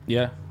 Probably.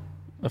 Yeah.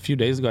 A few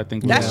days ago, I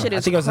think. That shit is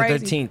I think it was crazy.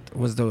 the 13th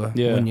was the 1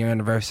 year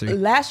anniversary.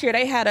 Last year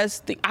they had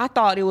us. I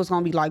thought it was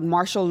gonna be like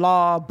martial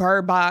law,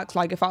 Bird Box.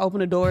 Like if I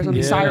open the door, it's gonna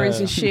be sirens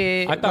and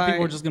shit. I thought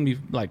people were just gonna be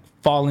like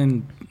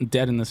falling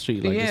dead in the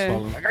street, like just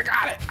falling. Like I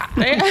got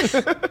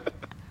it.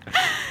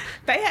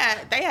 They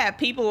had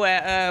people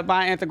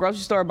at the grocery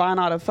store buying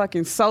all the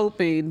fucking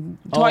soap and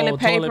toilet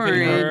paper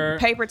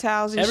and paper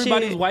towels and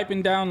Everybody's shit.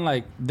 wiping down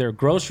like their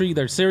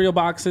cereal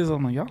boxes.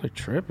 I'm like, y'all are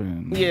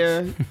tripping.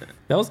 Yeah.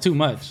 That was too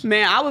much.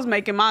 Man, I was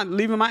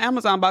leaving my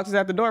Amazon boxes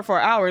at the door for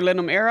an hour,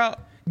 letting them air out.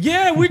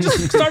 Yeah, we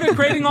just started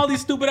creating all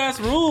these stupid ass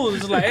rules.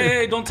 It's like,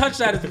 hey, don't touch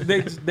that.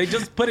 They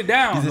just put it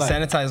down. Use the like,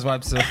 sanitized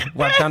wipes to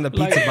wipe down the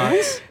pizza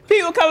box.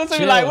 People coming to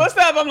me like, "What's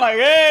up?" I'm like,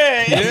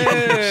 "Hey."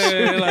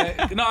 Yeah,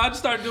 like no, I just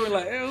started doing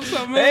like, "Hey, what's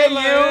up, man?" Hey,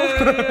 like,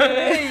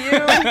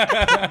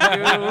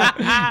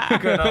 you.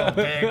 Good old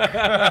pig.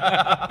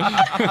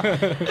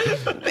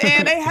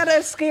 Man, they had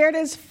us scared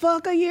as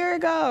fuck a year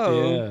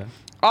ago. Yeah.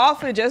 All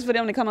for just for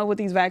them to come up with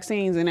these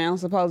vaccines, and now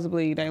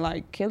supposedly they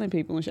like killing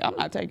people and shit. I'm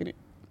not taking it.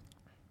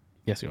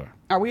 Yes, you are.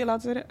 Are we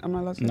allowed to say that? I'm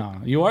not allowed to say No,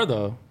 you are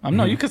though.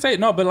 No, you can say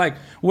it. No, but like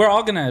we're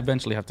all gonna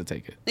eventually have to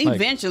take it. that. Like,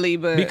 Eventually,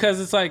 but because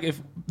it's like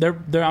if they're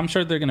I'm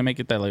sure they're gonna make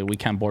it that like we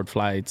can't board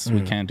flights, we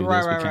can't do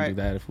this, we can't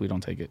do that if we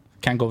don't take it.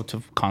 Can't go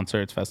to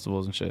concerts,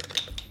 festivals, and shit.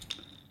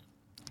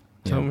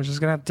 So we're just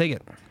gonna have to take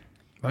it.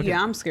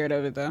 yeah, I'm scared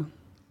of it though.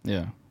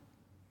 Yeah.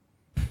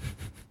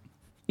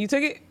 You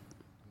took it?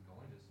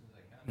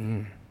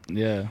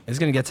 Yeah. It's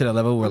gonna get to the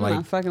level where I'm like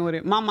not fucking with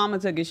it. My mama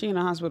took it. She in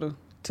the hospital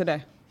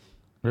today.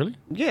 Really?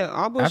 Yeah,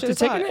 all bullshit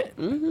after taking aside.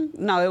 it,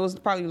 No, it was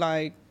probably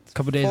like a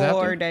couple days 4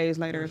 after. days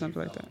later or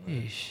something like that.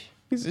 He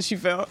said she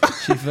fell.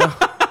 She fell.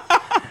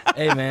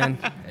 Hey man,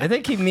 if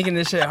they keep making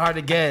this shit hard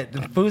to get,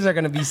 the foods are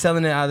gonna be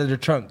selling it out of their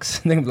trunks.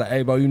 They're gonna be like,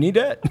 "Hey, bro, you need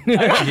that?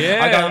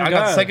 Yeah, I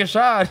got the second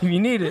shot. If you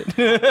need it."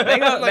 They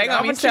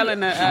gonna be selling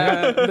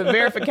the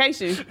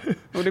verification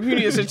or the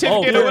immunity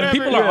certificate or whatever.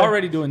 People are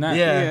already doing that.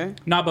 Yeah.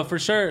 Nah, but for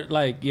sure,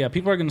 like, yeah,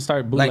 people are gonna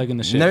start bootlegging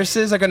the shit.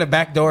 Nurses are gonna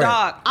backdoor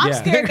Dog, it. I'm Yeah.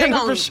 scared They're they gonna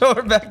gonna for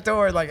sure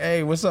backdoor. Like,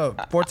 hey, what's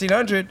up?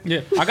 1400.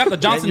 Yeah, I got the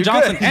Johnson You're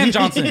Johnson good. and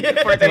Johnson.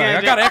 Yeah. Like,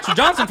 I got an extra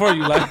Johnson for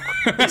you. Like,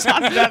 Yo, what's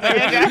up,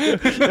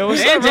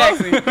 And bro?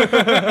 Jackson.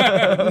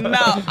 No,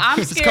 I'm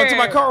Just scared. come to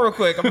my car real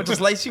quick. I'm gonna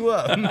just lace you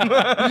up.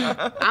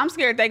 I'm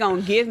scared they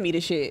gonna give me the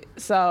shit.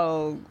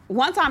 So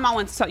one time I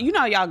went to,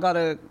 y'all go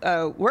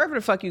to wherever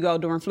the fuck you go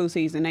during flu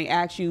season, they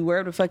ask you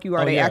wherever the fuck you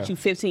are. Oh, they yeah. ask you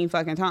 15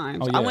 fucking times.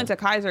 Oh, yeah. I went to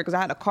Kaiser because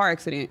I had a car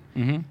accident.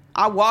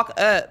 I walk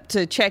up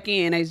to check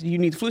in. They say, "You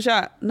need the flu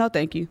shot?" No,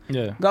 thank you.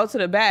 Yeah. Go to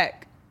the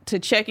back to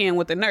check in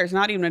with the nurse.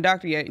 Not even a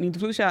doctor yet. You need the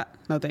flu shot?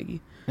 No, thank you.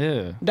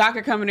 yeah.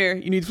 Doctor coming there.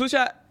 You need the flu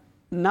shot?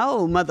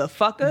 No,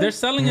 motherfucker. They're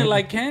selling it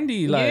like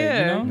candy. Like,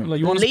 Yeah. like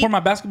you want to support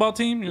my basketball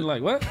team? You're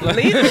like, what? Like,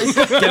 Leave this.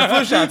 Get a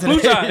flu shot today.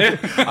 flu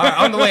shot. All right,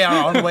 on the way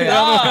out. On the way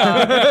out.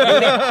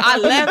 I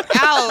left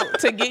out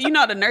to get,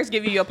 the nurse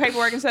give you your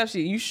paperwork and stuff.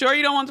 She, you sure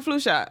you don't want the flu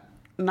shot?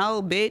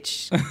 No,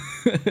 bitch.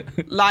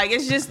 Like,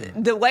 it's just,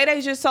 the way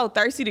they just so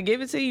thirsty to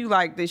give it to you,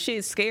 like, the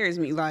shit scares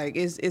me. Like,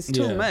 it's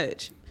too Yeah.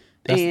 much.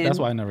 That's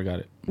why I never got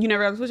it. You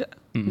never got the flu shot?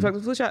 You took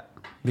the flu shot?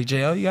 Big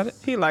JL, you got it?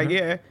 He like,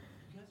 yeah.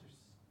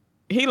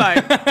 He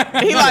like,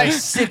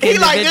 this shot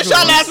individuals.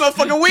 lasts for a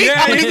fucking week. Yeah,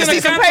 I'm gonna he's need to see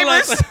some gonna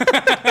cancel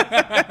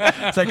papers.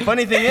 It's like,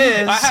 funny thing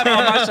is, I have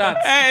all my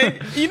shots. Hey,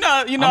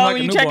 like when a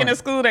you check newborn. into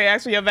school, they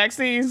ask for your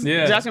vaccines.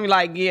 Yeah. Josh gonna be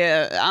like,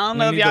 yeah, I don't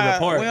know We if need the y'all,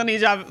 report. we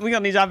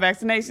gonna need y'all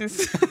vaccinations.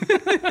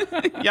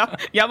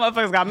 y'all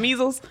motherfuckers got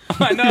measles.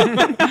 I know. You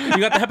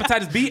got the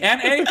hepatitis B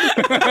and A.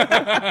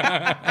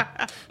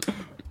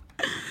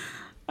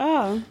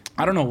 Oh,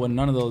 I don't know what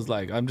none of those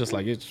like. I'm just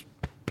like it's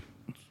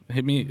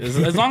hit me as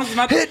long as it's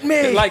not Hit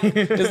me. Like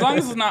as long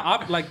as it's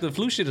not like the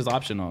flu shit is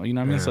optional. You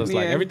know what I mean? So it's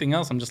like Yeah. everything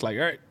else. I'm just like,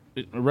 all right,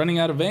 running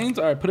out of veins.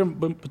 All right, put them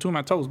between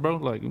my toes, bro.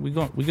 Like we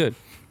good.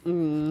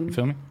 You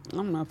feel me?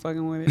 I'm not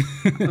fucking with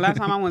it. The last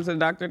time I went to the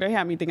doctor, they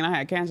had me thinking I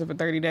had cancer for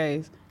 30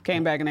 days.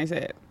 Came back and they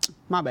said,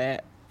 my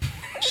bad.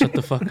 Shut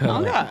the fuck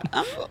Oh up.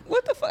 God,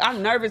 what the fuck?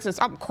 I'm nervous.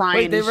 I'm crying.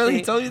 wait, they and really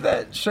shit. told you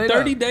that? Straight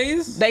 30 up.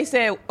 days? They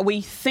said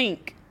we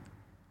think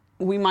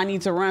we might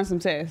need to run some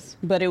tests,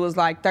 but it was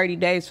like 30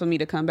 days for me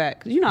to come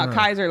back. 'Cause at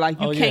Kaiser, like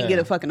you Oh, can't yeah. get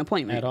a fucking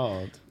appointment At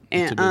all.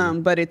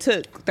 And but it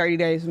took 30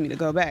 days for me to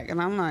go back,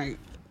 and I'm like,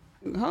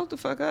 Hold the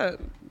fuck up.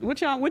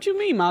 What you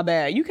mean, my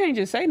bad? You can't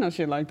just say no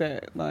shit like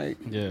that. Like,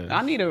 Yeah.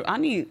 I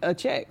need a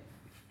check.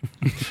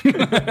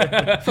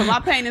 For my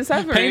pain and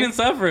suffering. Pain and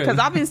suffering. Because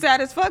I've been sad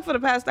as fuck for the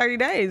past 30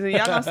 days. And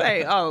y'all gonna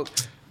say, oh,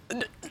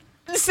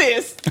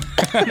 sis,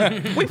 we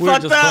were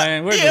fucked just up.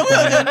 playing. We were Yeah, just we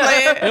were playing. just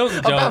playing. It was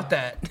a joke. About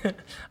that.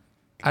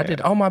 I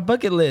did all my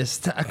bucket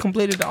list. I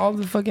completed all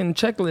the fucking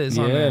checklists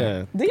on that.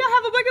 Yeah. Do y'all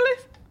have a bucket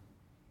list?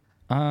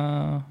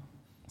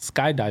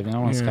 Skydiving. I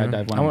want to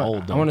skydive when I'm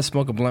old, though. I want to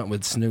smoke a blunt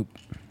with Snoop.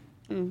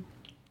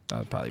 That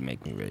would probably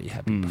make me really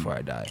happy before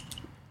I die.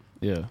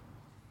 Yeah.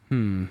 I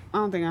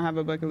don't think I have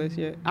a bucket list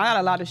yet. I got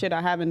a lot of shit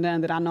I haven't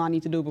done that I know I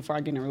need to do before I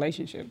get in a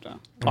relationship, though.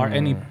 Are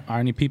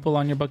any people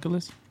on your bucket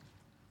list?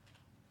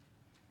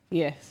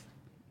 Yes.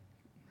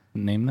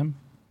 Name them.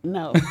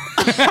 No.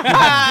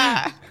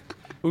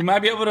 We might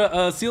be able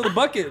to seal the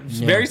bucket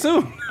very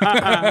soon.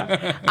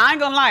 I ain't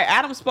gonna lie.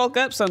 Adam spoke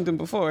up something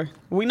before.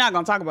 We're not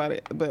gonna talk about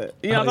it, but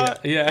you know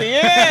what? Yeah.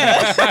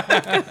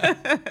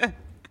 Yeah.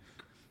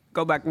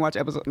 Go back and watch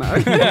episode. No.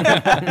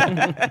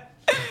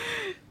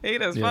 He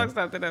done spoke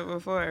something up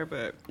before,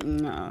 but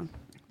no.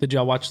 Did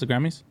y'all watch the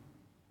Grammys?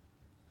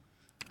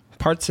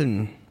 Parts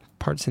and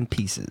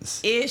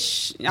pieces.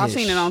 Ish. I've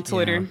seen it on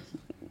Twitter.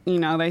 You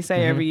know, they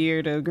say every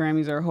year the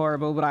Grammys are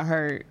horrible, but I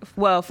heard,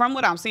 well, from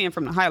what I'm seeing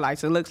from the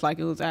highlights, it looks like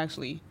it was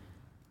actually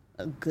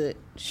a good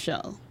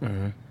show,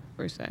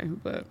 per se.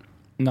 But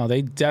No,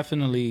 they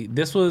definitely.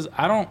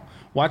 I don't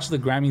watch the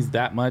Grammys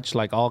that much.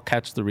 Like, I'll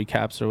catch the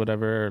recaps or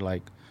whatever, or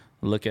like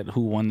look at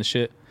who won the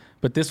shit.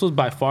 But this was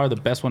by far the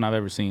best one I've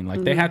ever seen.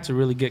 Like, they had to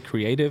really get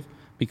creative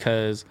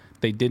because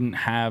they didn't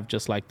have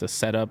just like the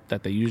setup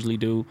that they usually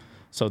do.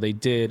 So they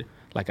did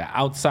like an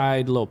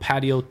outside little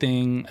patio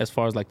thing as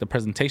far as like the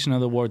presentation of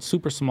the awards,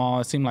 super small.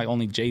 It seemed like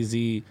only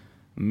Jay-Z,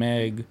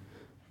 Meg,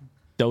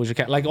 Doja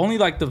Cat, like only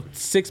like the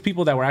 6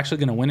 people that were actually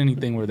going to win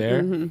anything were there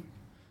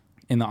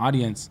in the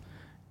audience.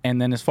 And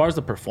then as far as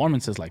the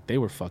performances, like they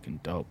were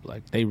fucking dope.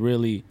 Like they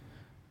really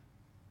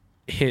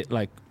hit.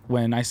 Like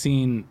when I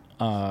seen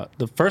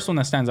the first one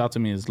that stands out to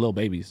me is Lil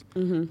Baby's.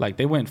 Like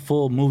they went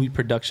full movie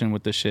production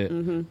with the shit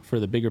for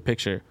the bigger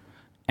picture.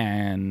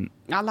 And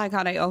I like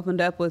how they opened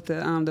up with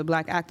the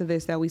black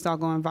activist that we saw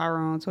going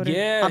viral on Twitter.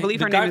 Yeah, I believe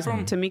the her guy name is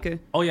from- Tamika.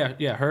 oh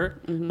yeah,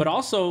 her. But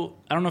also,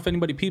 I don't know if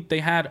anybody peeped.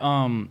 They had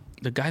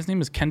the guy's name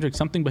is Kendrick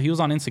something, but he was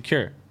on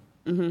Insecure.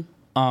 The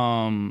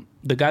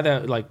guy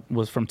that like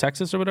was from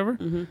Texas or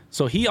whatever.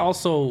 So he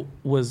also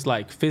was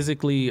like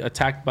physically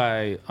attacked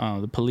by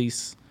the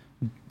police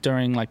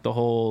during like the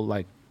whole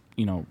like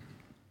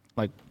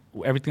like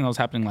everything that was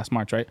happening last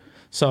March, right?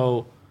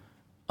 So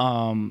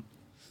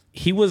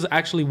he was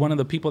actually one of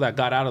the people that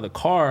got out of the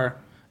car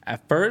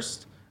at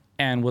first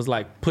and was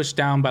like pushed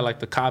down by like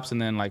the cops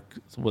and then like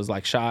was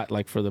like shot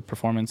like for the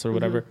performance or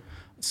whatever.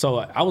 So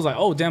I was like,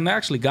 oh damn, they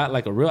actually got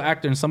like a real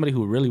actor and somebody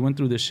who really went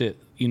through this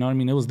shit. You know what I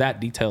mean? It was that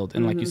detailed.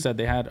 And like you said,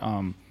 they had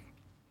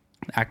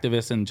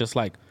activists and just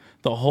like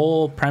the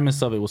whole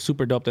premise of it was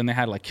super dope. Then they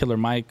had like Killer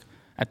Mike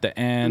at the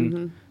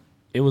end.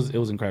 It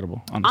was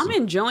incredible, honestly.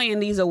 I'm enjoying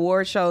these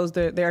award shows,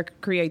 their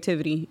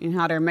creativity and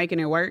how they're making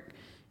it work.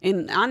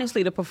 And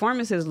honestly, the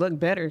performances look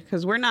better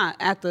because we're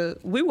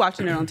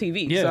watching it on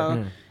TV. Yeah.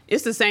 So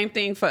it's the same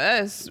thing for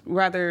us,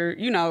 whether,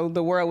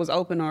 the world was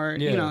open or,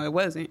 it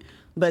wasn't.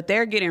 But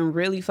they're getting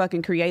really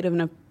fucking creative and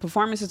the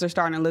performances are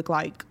starting to look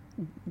like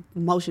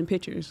motion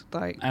pictures.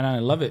 Like, And I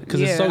love it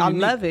because it's so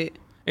unique. I love it.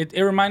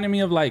 It reminded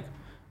me of like,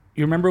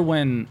 you remember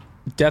when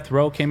Death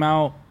Row came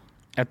out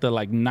at the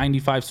like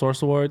 95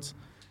 Source Awards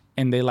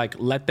and they like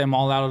let them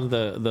all out of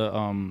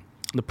the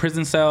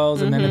prison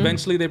cells and then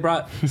eventually they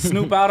brought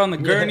Snoop out on the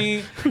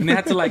gurney and they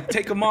had to like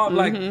take him off.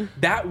 Like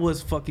that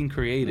was fucking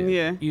creative.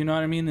 Yeah. You know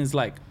what I mean? It's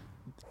like,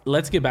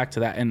 let's get back to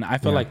that. And I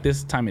feel like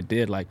this time it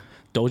did. Like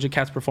Doja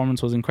Cat's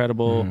performance was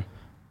incredible.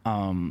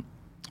 Who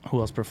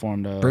else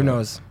performed?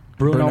 Bruno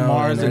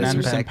Mars and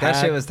Anderson .Paak.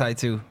 That shit was tight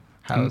too.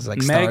 How it was like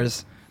Meg,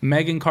 stars.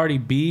 Meg and Cardi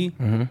B,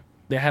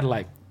 they had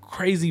like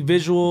crazy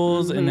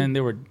visuals and then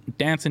they were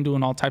dancing,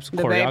 doing all types of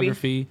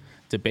choreography,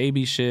 the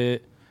baby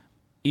shit.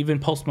 Even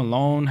Post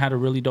Malone had a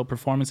really dope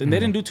performance and they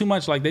didn't do too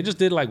much. Like they just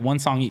did like one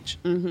song each.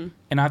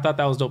 And I thought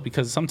that was dope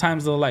because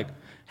sometimes they'll like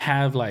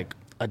have like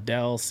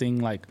Adele sing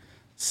like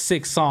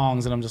 6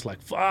 songs and I'm just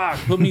like, fuck,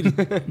 put me to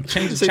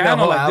change the Sing the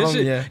channel. whole Like this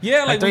album, shit. yeah.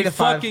 Like Like 3 we to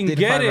 5, fucking 3 to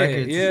get 5 it.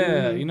 records.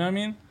 Yeah, you know what I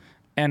mean?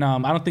 And I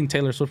don't think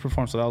Taylor Swift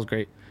performed, so that was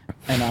great.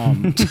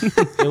 And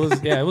it was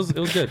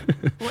good.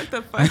 What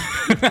the fuck?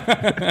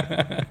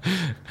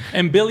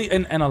 And Billie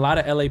and a lot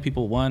of LA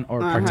people won or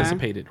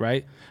participated,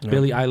 right?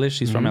 Billie Eilish,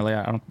 she's from LA.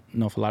 I don't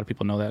know if a lot of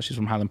people know that. She's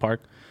from Highland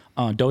Park.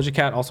 Doja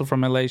Cat, also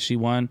from LA, she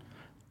won.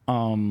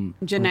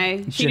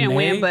 Janae, she didn't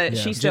win, but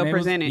she still Janae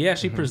presented.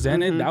 She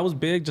presented. That was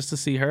big just to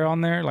see her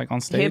on there, like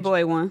on stage. Hit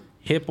Boy won.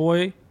 Hit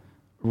Boy,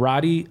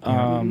 Roddy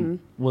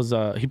was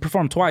he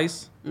performed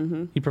twice.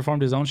 He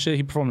performed his own shit.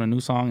 He performed a new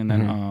song and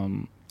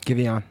then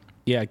Giveon.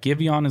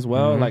 Giveon as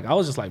well. Like I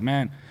was just like,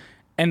 man.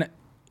 And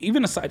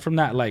even aside from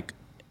that, like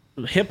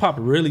hip hop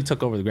really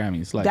took over the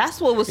Grammys. Like that's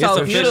what was it's so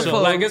official.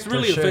 beautiful. Like it's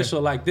really For sure.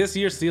 official. Like this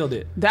year sealed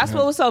it. That's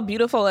what was so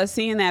beautiful as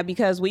seeing that,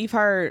 because we've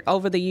heard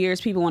over the years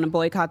people want to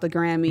boycott the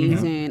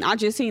Grammys, and I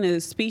just seen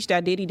a speech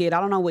that Diddy did. I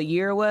don't know what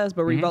year it was,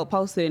 but Revolt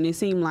posted, and it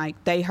seemed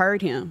like they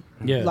heard him.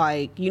 Yeah.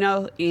 Like, you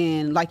know,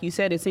 and like you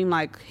said, it seemed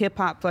like hip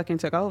hop fucking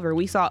took over.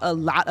 We saw a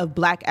lot of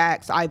black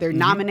acts either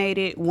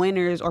nominated,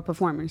 winners, or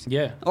performers.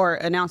 Yeah. Or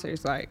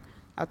announcers. Like,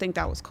 I think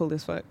that was cool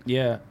as fuck.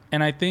 Yeah,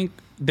 and I think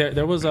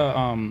there was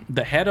a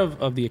the head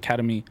of the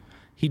Academy.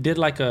 He did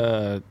like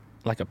a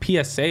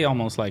PSA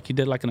almost, like he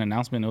did like an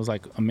announcement. It was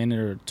like a minute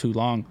or two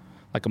long,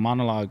 like a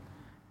monologue,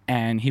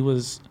 and he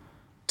was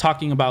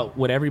talking about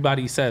what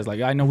everybody says.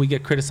 Like, I know we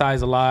get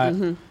criticized a lot,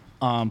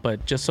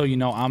 but just so you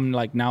know, I'm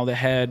like now the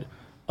head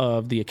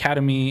of the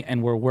Academy,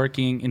 and we're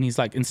working. And he's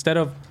like, instead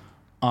of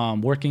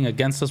working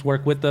against us,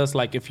 work with us.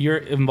 Like, if you're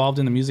involved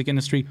in the music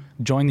industry,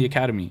 join the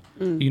Academy.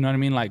 You know what I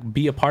mean? Like,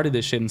 be a part of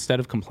this shit instead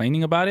of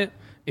complaining about it.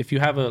 If you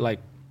have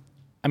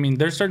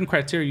there's certain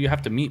criteria you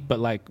have to meet, but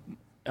like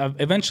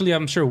eventually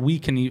I'm sure we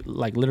can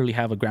like literally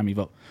have a Grammy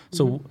vote.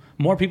 So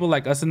more people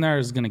like us in there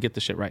is going to get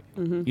the shit right.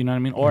 You know what I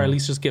mean? Or at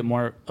least just get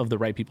more of the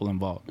right people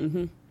involved.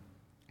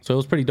 So it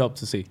was pretty dope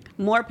to see.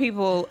 More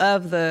people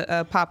of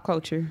the pop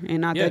culture, and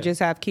not Yeah. that just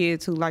have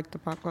kids who like the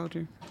pop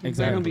culture. They're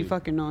Exactly. going to be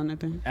fucking knowing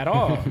nothing. At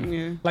all.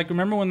 Yeah. Like,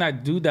 remember when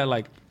that dude that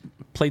like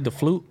played the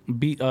flute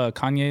beat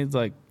Kanye's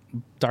like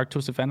Dark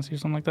Twisted Fantasy or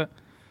something like that?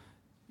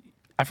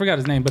 I forgot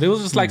his name, but it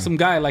was just like some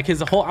guy, like his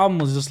whole album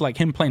was just like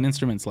him playing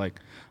instruments. Like,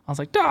 I was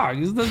like, dog,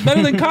 is this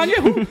better than Kanye?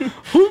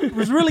 Who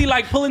was really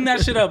like pulling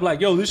that shit up?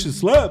 Like, yo, this shit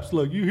slaps.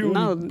 Like, you hear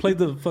when he played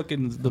the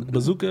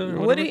bazooka or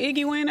What whatever? did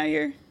Iggy win that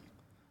year?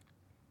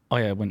 Oh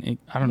yeah,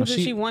 I don't know.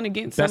 She won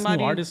against best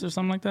somebody. new artist or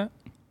something like that.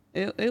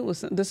 It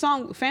was the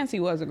song. Fancy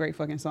was a great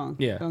fucking song.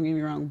 Yeah. Don't get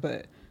me wrong,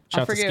 but Shout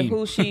I out to forget Scheme.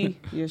 who she.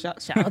 Yeah,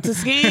 shout out to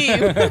Scheme.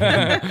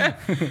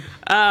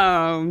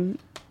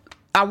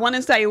 I want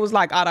to say it was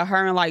like out of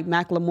her and like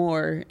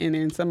Macklemore, and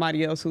then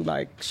somebody else who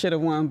like should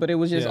have won, but it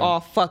was just Yeah. all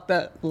fucked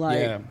up. Like,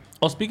 Yeah.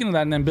 Oh, speaking of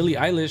that, and then Billie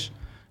Eilish,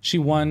 she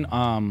won.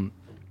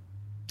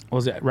 What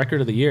was it,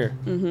 Record of the Year?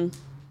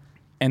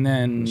 And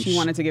then she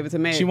wanted to give it to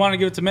Meg. She wanted to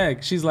give it to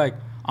Meg. She's like,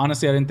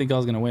 honestly, I didn't think I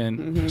was gonna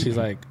win. She's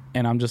like,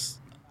 and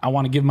I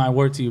want to give my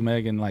word to you,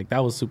 Meg, and like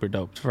that was super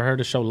dope for her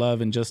to show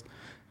love and just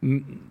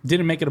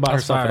didn't make it about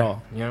That's herself at fire.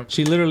 all. Yep.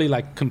 She literally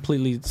like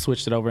completely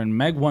switched it over, and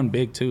Meg won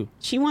big too.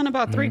 She won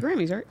about 3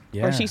 Grammys, right?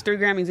 Yeah. Or she's 3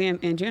 Grammys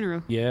in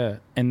general. Yeah,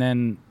 and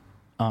then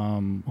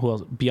who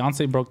else?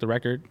 Beyonce broke the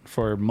record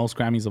for most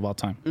Grammys of all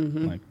time.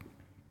 Like,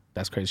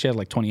 that's crazy. She had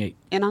like 28.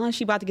 And I know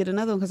she about to get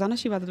another one because I know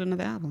she about to do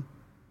another album.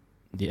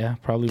 Yeah,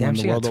 probably Damn, when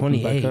the she got world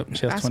opens back 28. up.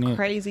 She has That's 28.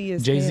 crazy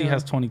as Jay-Z hell.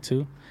 has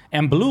 22.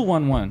 And Blue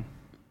won one.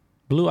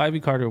 Blue Ivy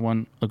Carter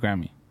won a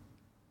Grammy.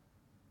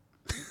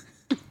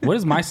 What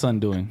is my son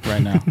doing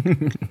right now?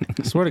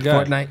 I swear to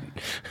God. Fortnite.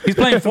 He's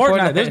playing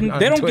Fortnite. Fortnite on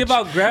They don't Twitch. give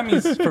out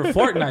Grammys for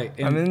Fortnite.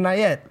 And I mean, not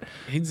yet.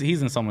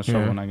 he's in so much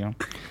trouble when I get him.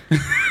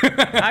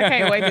 I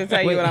can't wait to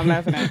tell you what I'm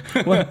laughing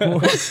at.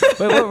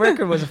 What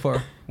record was it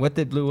for? What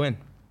did Blue win?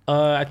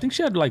 I think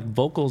she had like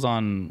vocals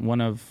on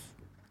one of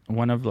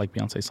like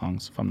Beyonce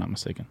songs, if I'm not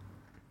mistaken.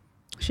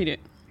 She did.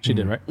 She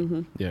did, right?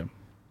 Yeah.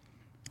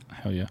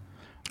 Hell yeah.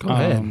 Go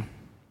ahead.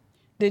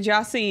 Did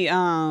y'all see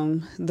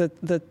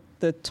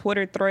the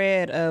Twitter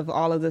thread of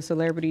all of the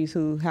celebrities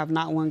who have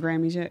not won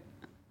Grammys yet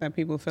that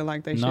people feel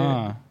like they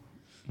Nah.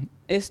 should?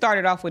 It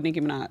started off with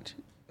Nicki Minaj.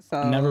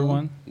 So Never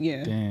won?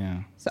 Yeah.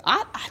 Damn. So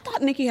I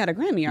thought Nicki had a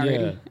Grammy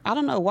already. Yeah. I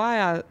don't know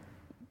why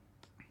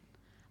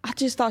I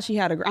just thought she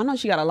had I know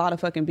she got a lot of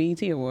fucking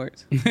BET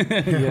awards.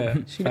 Yeah.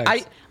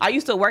 Facts. I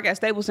used to work at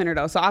Staples Center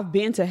though, so I've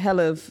been to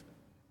hell of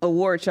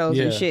award shows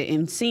and Yeah. shit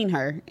and seen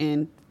her,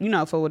 and you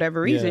know, for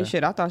whatever reason, Yeah.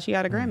 shit, I thought she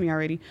had a Grammy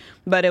already.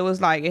 But it was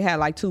like it had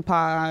like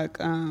Tupac,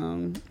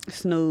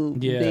 Snoop,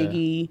 Yeah.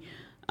 Biggie.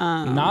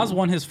 Nas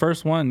won his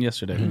first one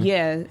yesterday.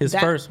 Yeah, His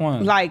first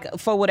one. Like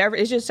for whatever,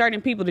 it's just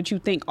certain people that you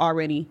think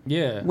already.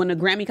 Yeah. When the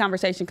Grammy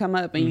conversation come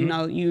up, and you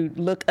know you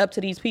look up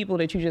to these people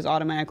that you just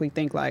automatically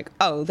think like,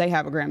 oh, they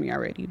have a Grammy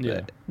already, but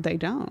Yeah. they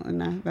don't,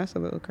 and that's a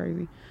little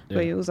crazy. Yeah.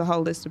 But it was a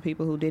whole list of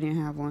people who didn't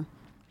have one.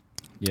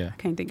 Yeah.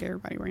 Can't think of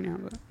everybody right now,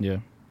 but Yeah.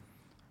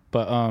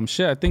 But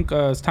shit, I think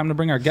it's time to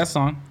bring our guests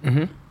on.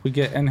 We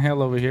get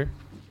Inhale over here.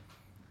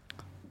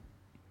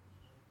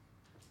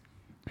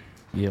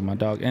 Yeah, my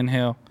dog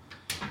Inhale.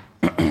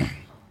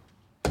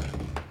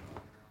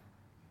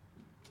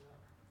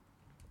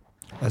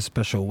 A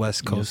special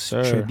West Coast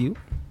sir. tribute.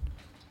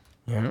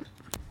 Yeah.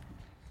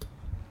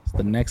 It's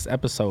the next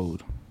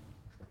episode.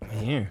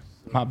 Yeah.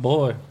 My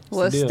boy.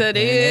 what's the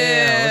deal?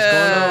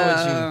 Yeah,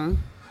 what's going on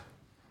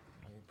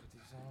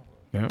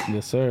with you?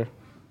 Yes, sir.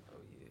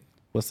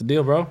 What's the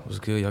deal, bro? What's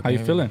good? Y'all How you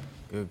can hear feeling?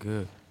 me?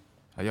 Good.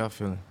 How y'all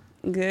feeling?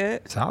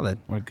 Good. Solid.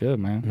 We're good,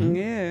 man.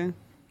 Yeah. Can't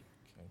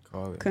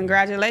call it.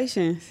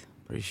 Congratulations.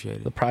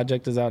 Appreciate The it.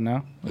 project is out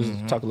now. Let's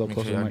talk a little Make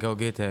closer. sure y'all Mike. go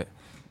get that.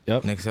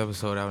 Yep. Next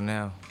episode out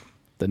now.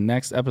 The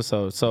next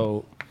episode.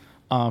 So,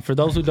 for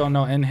those who don't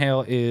know,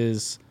 Inhale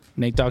is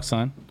Nate Dogg's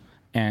son,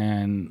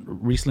 and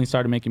recently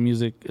started making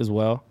music as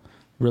well.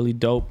 really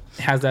dope.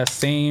 Has that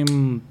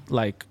same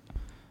like,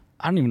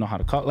 I don't even know how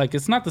to call it. Like,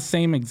 it's not the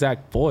same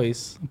exact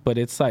voice, but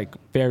it's like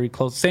very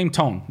close. Same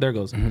tone. There it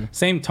goes.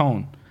 Same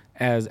tone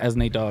as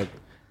Nate Dogg,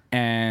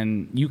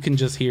 and you can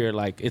just hear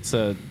like it's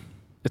a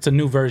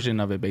new version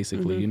of it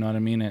basically. You know what I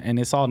mean? And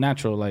it's all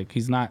natural. Like,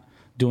 he's not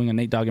doing a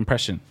Nate Dogg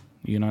impression.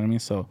 You know what I mean?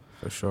 So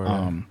For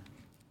sure.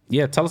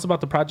 yeah, tell us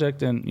about the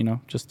project and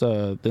just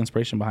the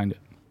inspiration behind it.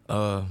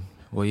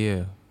 Well,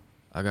 yeah,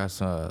 I got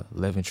some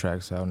 11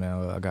 tracks out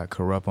now. I got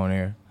Corrupt on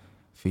there,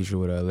 featured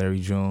with Larry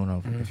June.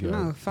 If you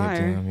hip to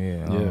fire. him,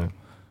 yeah.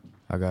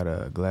 I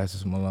got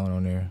Glasses Malone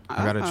on there.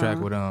 I got a track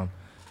with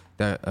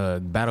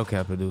that Battle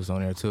Cat produced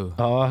on there too.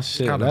 Oh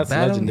shit, Called that's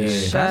Battle? legendary.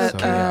 Shut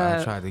So yeah,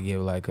 I tried to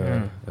give like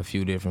a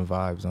few different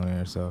vibes on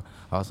there. So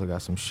I also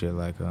got some shit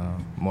like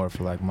more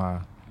for like my,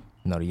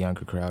 the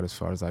younger crowd as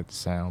far as like the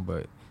sound.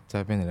 But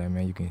tap into that,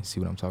 man. You can see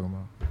what I'm talking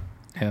about.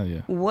 Hell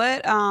yeah.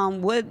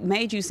 What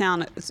made you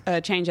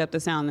change up the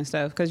sound and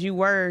stuff? Because you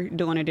were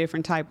doing a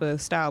different type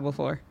of style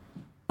before.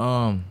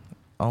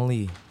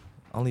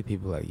 Only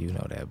people like you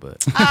know that,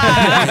 but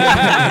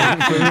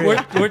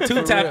we're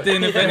too tapped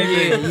in, if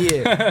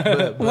anything.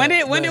 yeah. When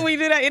did we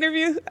do that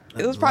interview?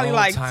 It was probably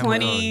Long like time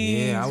ago.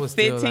 Yeah, I was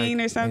still, 2015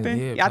 like, or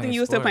something. yeah, I think you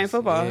were still playing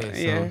football.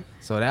 Yeah,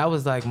 so that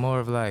was like more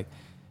of like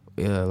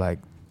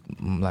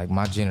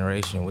my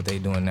generation, what they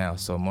doing now.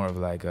 So more of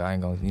like I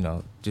ain't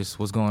gonna just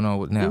what's going on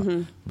with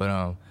now.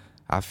 But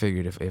I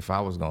figured if I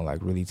was gonna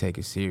like really take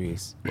it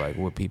serious, like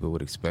what people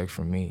would expect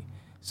from me.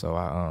 So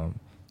I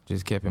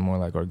just kept it more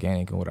like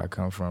organic and what I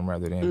come from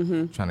rather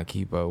than trying to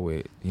keep up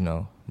with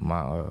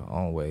my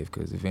own wave,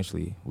 because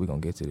eventually we're gonna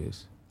get to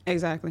this.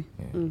 Exactly.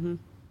 Yeah.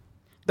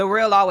 The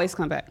real always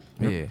come back.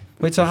 Yeah.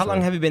 Wait, so how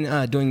long have you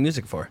been doing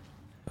music for?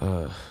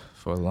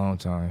 For a long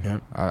time. Yeah.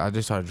 I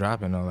just started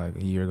dropping like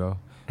a year ago.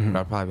 But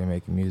I've probably been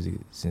making music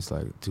since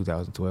like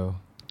 2012.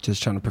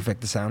 Just trying to perfect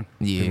the sound,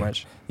 pretty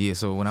much. Yeah,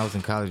 so when I was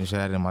in college and shit,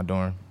 I had it in my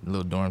dorm, a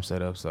little dorm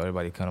set up, so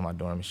everybody come to my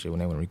dorm and shit when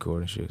they want to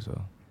record and shit, so.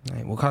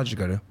 Right, what college you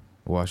go to?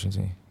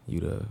 Washington,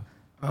 UW.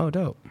 Oh,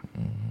 dope.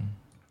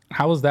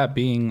 How was that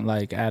being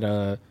like at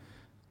a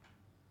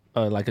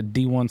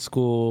D1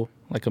 school,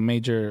 like a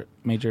major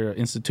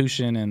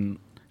institution, and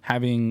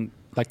having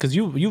like, cause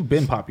you've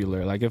been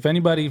popular. Like, if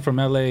anybody from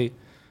LA,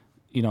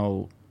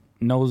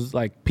 knows,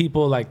 like,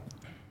 people like,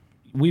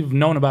 we've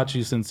known about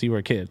you since you were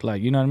a kid.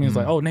 Like, you know what I mean? It's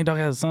like, oh, Nate Dogg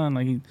has a son.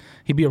 Like,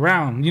 he'd be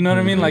around. You know what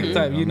I mean? Like,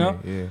 type,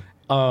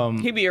 Yeah.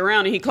 He be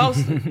around and he close.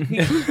 he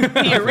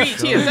a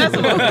reach. He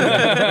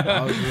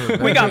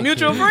accessible. We got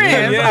mutual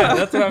friends. Yeah,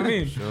 that's what I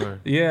mean. Sure.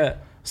 Yeah.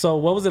 So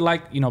what was it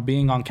like,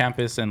 being on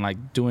campus and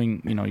like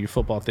doing, your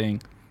football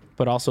thing,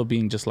 but also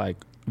being just like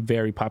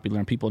very popular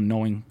and people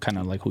knowing kind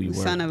of like who you were?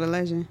 Son of a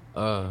legend.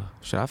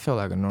 Shit, I felt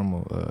like a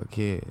normal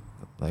kid,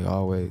 like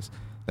always.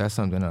 That's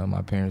something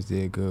my parents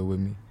did good with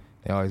me.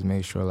 They always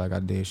made sure like I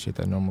did shit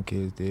that normal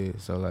kids did.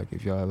 So like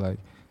if y'all like,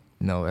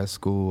 at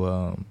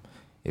school,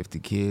 if the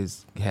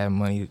kids had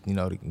money,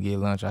 to get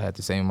lunch, I had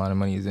the same amount of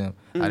money as them.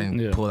 I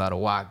didn't pull out a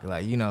wok,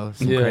 like, some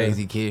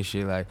crazy kid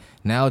shit. Like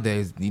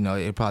nowadays,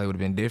 it probably would have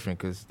been different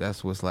because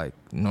that's what's like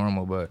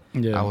normal. But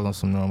I was on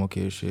some normal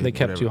kid shit. They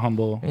kept you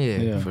humble.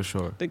 Yeah, for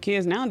sure. The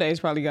kids nowadays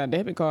probably got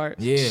debit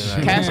cards. Yeah,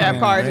 like, Cash App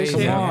cards and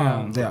crazy.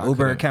 shit. Yeah,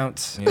 Uber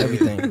accounts,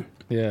 everything.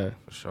 Yeah.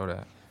 For sure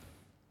that.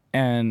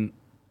 And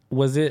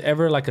was it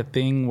ever like a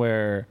thing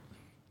where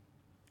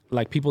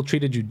like people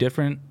treated you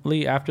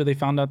differently after they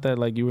found out that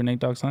like you were Nate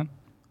Dogg's son?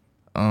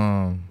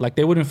 Like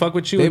they wouldn't fuck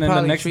with you, and then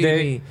the next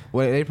day,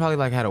 they probably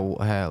like had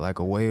like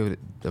a way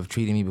of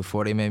treating me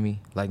before they met me,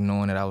 like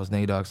knowing that I was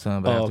Nate Dogg's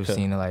son. But after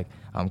seeing it, like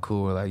I'm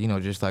cool, like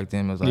just like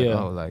them, it was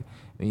like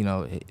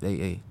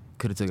they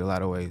could have took it a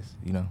lot of ways,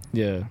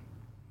 Yeah.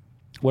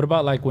 What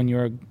about like when you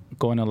were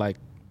going to like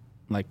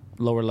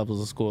lower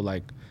levels of school,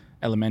 like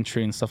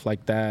elementary and stuff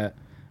like that?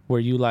 Were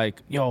you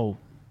like, yo,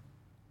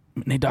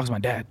 Nate Dogg's my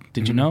dad?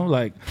 Did you know?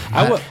 Like,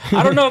 I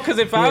don't know, because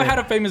if I had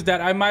a famous dad,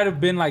 I might have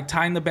been like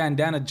tying the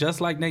bandana just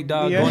like Nate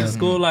Dogg, going to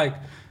school like.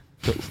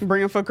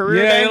 Bring him for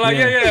career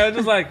day?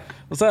 Just like,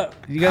 what's up?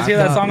 You guys hear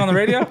that song on the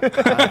radio?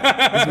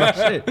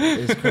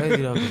 It's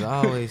crazy though, because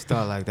I always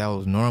thought like that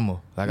was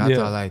normal. Like I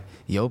thought like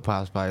your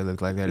pops probably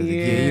looked like that as a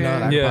kid. Like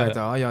I probably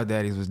thought all y'all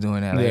daddies was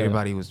doing that. Like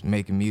everybody was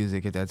making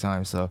music at that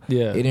time, so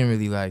it didn't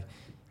really like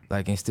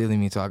instilling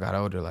me until I got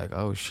older, like,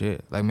 oh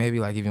shit. Like maybe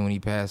like even when he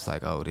passed,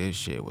 like, oh, this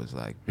shit was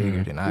like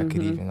bigger than I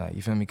could even like,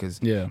 you feel me? Because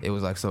it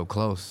was like so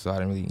close, so I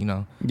didn't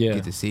really,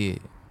 get to see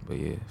it. But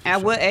yeah.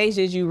 At what age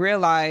did you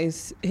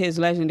realize his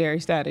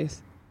legendary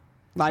status?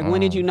 Like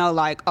when did you know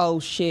like, oh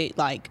shit,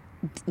 like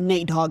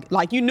Nate Dogg,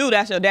 like you knew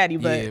that's your daddy,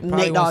 but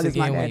Nate Dogg is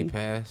my daddy. When he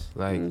passed,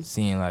 like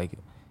seeing like,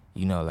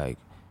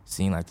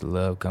 seeing like the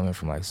love coming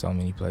from like so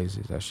many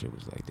places, that shit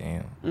was like,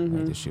 damn,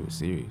 like this shit was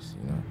serious,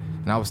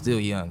 And I was still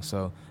young,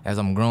 so as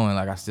I'm growing,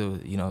 like I still,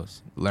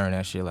 learn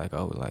that shit, like,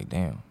 oh, like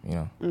damn,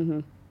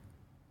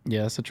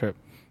 Yeah, that's a trip.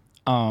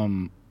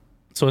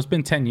 So it's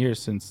been 10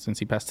 years since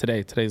he passed.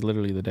 Today's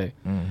literally the day.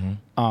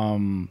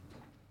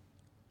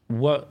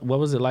 What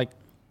was it like?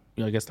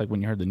 I guess like when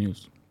you heard the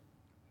news.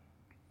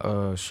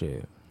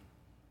 Shit.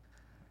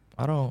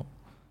 I don't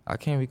I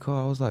can't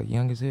recall. I was like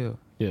young as hell.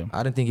 Yeah.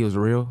 I didn't think it was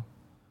real.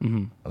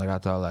 Mm-hmm. Like I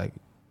thought like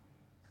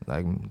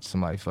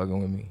somebody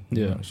fucking with me.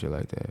 You know, shit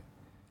like that.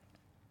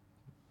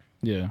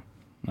 Yeah,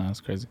 no, that's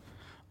crazy.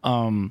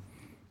 And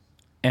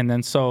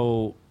then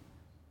so,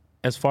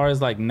 as far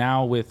as like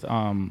now with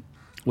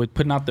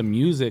putting out the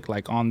music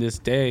like on this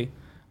day,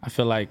 I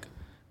feel like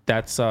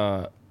that's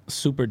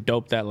super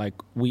dope that like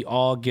we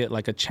all get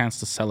like a chance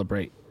to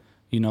celebrate,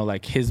 you know,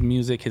 like his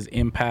music, his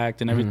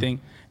impact and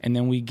everything, and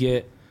then we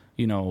get,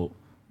 you know,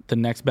 the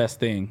next best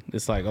thing.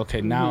 It's like,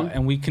 okay, now,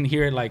 and we can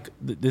hear it like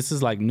this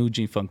is like new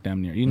G-Funk damn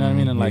near, you know what I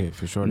mean? And like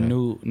for sure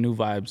new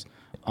vibes.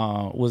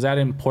 Was that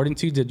important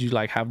to you? Did you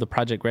like have the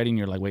project ready and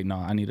you're like, wait, no,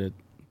 I need to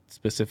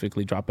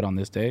specifically drop it on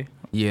this day?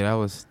 Yeah,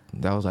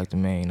 that was like the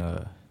main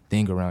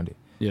thing around it.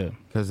 Yeah.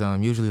 Because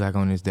usually like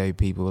on this day,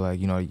 people like,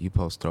 you know, you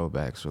post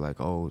throwbacks or like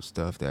old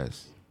stuff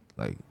that's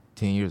like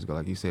 10 years ago,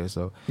 like you said.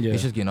 So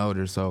it's just getting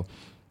older. So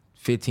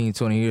 15,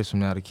 20 years from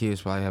now, the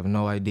kids probably have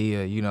no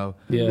idea, you know,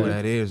 who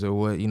that is or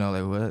what, you know,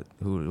 like what,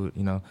 who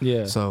you know.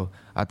 Yeah. So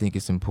I think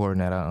it's important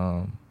that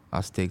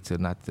I stick to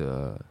not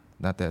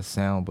that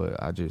sound,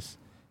 but I just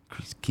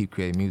keep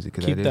creating music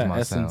because that is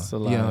my sound.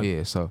 Alive. You know,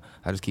 yeah. So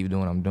I just keep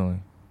doing what I'm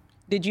doing.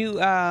 Did you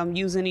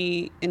use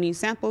any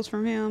samples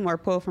from him or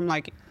pull from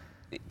like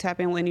tap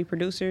in with any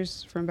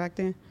producers from back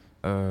then?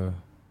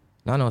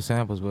 Not no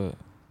samples, but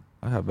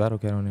I have Battle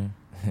Cat on there.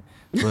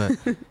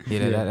 But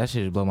yeah, that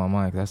shit just blow my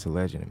mind 'cause that's a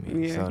legend to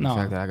me. So the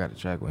fact that I got the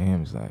track with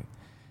him is like,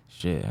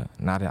 shit.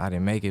 Not that I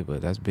didn't make it, but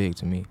that's big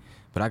to me.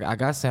 But I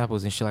got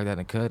samples and shit like that in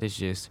the cut. It's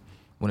just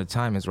when the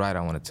time is right,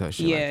 I want to touch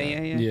shit like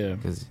that. Yeah.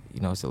 Because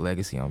you know it's a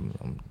legacy I'm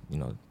you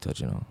know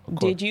touching on.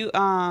 Did you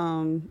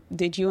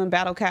and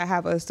Battle Cat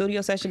have a studio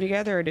session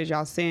together, or did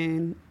y'all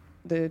send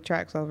the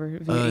tracks over?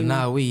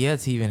 Nah, we yet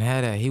to even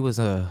had that. He was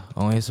on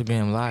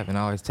Instagram Live, and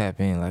I always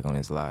tap in like on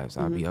his lives.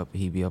 I'd be up,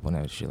 he'd be up on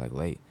that shit like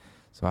late.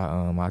 So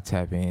I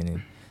tap in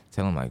and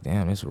tell him like,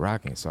 damn, it's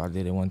rocking. So I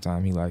did it one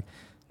time. He like,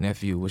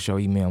 nephew, what's your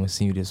email? I'm gonna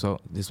send you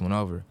this one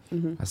over.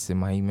 I sent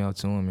my email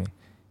to him and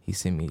he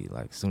sent me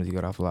like as soon as he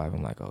got off live.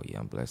 I'm like, oh yeah,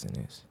 I'm blessing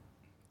this.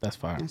 That's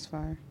fire. That's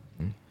fire.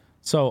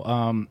 So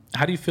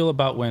how do you feel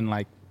about when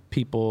like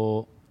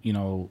people, you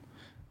know,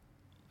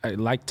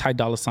 like Ty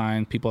Dolla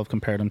 $ign, people have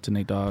compared him to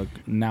Nate Dogg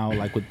now,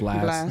 like with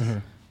Blast.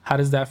 How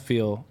does that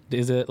feel?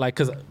 Is it like,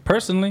 because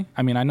personally,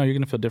 I mean, I know you're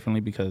gonna feel differently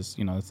because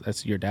you know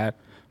that's your dad,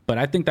 but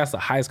I think that's the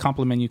highest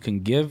compliment you can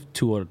give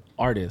to an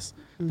artist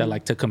that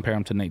like to compare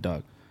him to Nate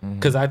Dogg,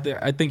 because I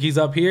think he's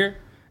up here,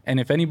 and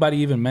if anybody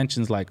even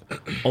mentions like,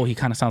 oh, he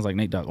kind of sounds like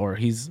Nate Dogg, or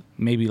he's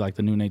maybe like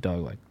the new Nate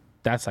Dogg, like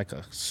that's like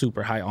a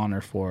super high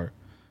honor for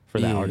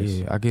that artist.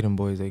 Yeah, I give them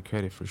boys their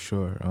credit for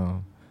sure.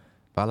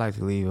 But I like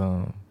to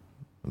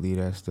leave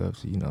that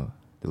stuff to, you know,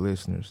 the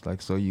listeners.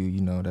 Like, so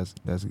you know,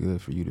 that's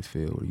good for you to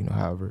feel, or, you know,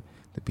 however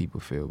the people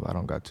feel. But I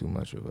don't got too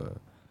much of a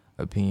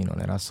opinion on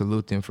that. I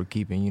salute them for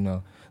keeping, you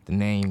know, the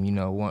name, you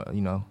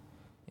know,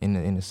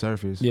 in the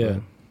surface. Yeah.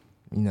 But,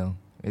 you know,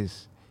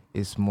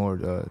 it's more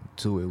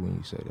to it when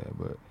you say that.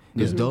 But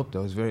it's dope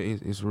though.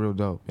 It's real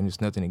dope, and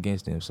it's nothing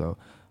against them. So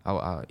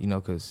I you know,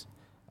 'cause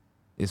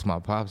it's my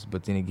pops.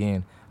 But then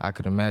again, I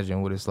could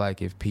imagine what it's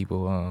like if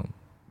people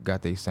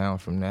got their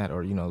sound from that,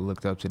 or, you know,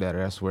 looked up to that, or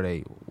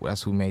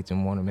that's who made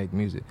them want to make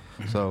music.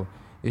 So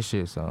it's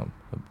just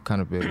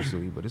kind of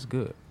bittersweet, but it's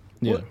good.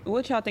 Yeah.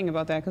 What y'all think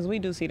about that? Because we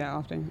do see that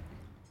often.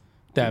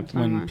 That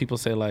when people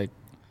say like,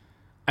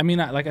 I mean,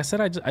 like I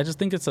said, I just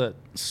think it's a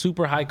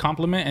super high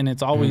compliment, and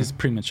it's always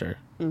premature,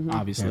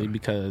 obviously,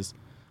 because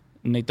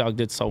Nate Dogg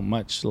did so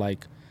much,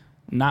 like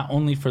not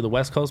only for the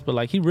West Coast, but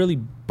like he really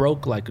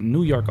broke like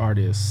New York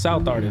artists,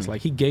 South artists,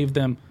 like he gave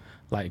them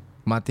like.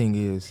 My thing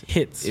is,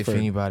 hits. If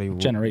anybody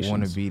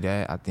want to be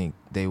that, I think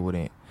they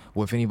wouldn't.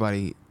 Well, if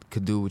anybody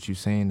could do what you're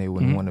saying, they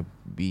wouldn't want to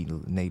be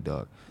Nate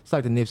Dogg. It's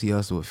like the Nipsey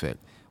Hussle effect.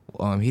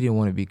 He didn't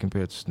want to be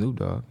compared to Snoop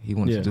Dogg. He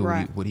wanted to do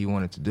what he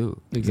wanted to do,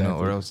 you know,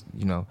 or else,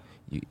 you know,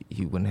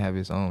 he wouldn't have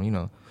his own, you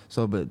know.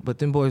 So, but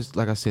them boys,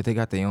 like I said, they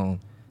got their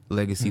own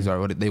legacies,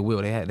 or they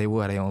will have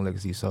their own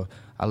legacy. So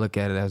I look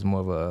at it as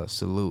more of a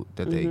salute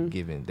that they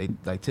giving. They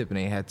like Tippin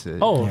ain't had to.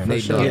 For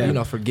sure. You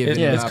know, forgive.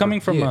 It's coming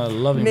from a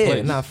loving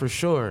place. Not for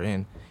sure.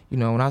 And you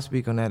know, when I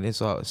speak on that,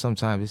 it's all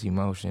sometimes it's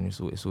emotion.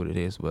 It's what it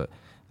is. But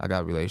I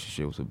got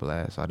relationships with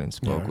Blast. I didn't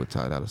spoke with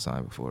Ty Dolla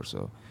 $ign before,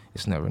 so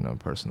it's never nothing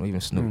personal.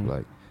 Even Snoop,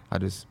 like I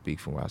just speak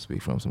from where I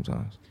speak from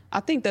sometimes. I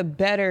think the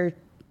better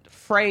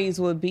phrase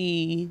would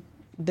be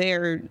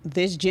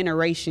this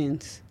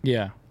generation's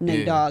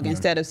Nate Dogg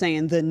instead of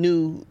saying the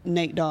new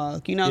Nate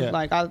Dogg. You know,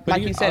 like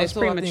you said, it's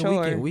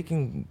premature. We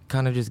can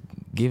kind of just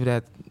give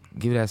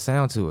that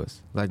sound to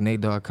us. Like Nate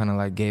Dogg kind of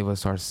like gave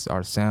us our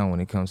sound when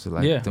it comes to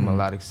like the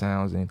melodic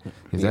sounds, and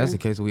if that's the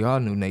case, we all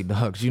knew Nate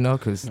Dogg, you know,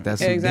 because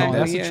that's exactly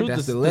that's the truth.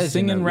 That's the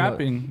singing,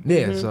 rapping.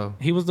 Yeah, so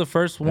he was the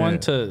first one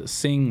to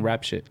sing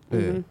rap shit.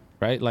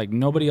 Right, like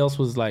nobody else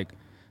was like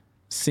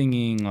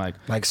singing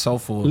like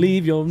soulful.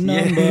 Leave your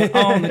number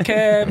on the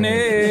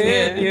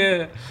cabinet.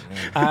 Yeah.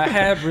 I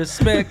have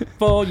respect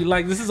for you.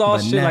 Like, this is all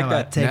But shit now like I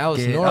that. take Now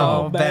it's it normal.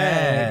 all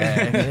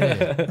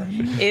back.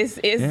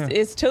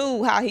 It's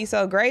too how he's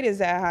so great is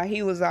that how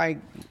he was like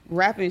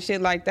rapping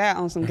shit like that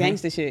on some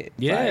gangster shit.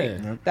 Yeah.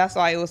 Like, that's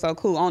why it was so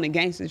cool on the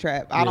gangster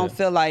trap. I don't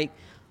feel like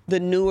the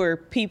newer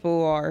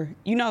people are,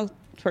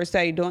 per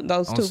se, doing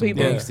those On two some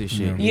people. gangster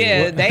shit.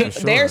 Yeah, For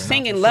sure. they're Nah,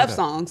 singing for love sure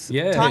songs.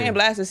 Yeah. Ty and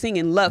Blast is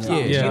singing love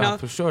songs. Yeah, You know,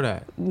 for sure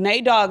that.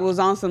 Nate Dogg was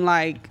on some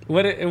like.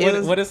 What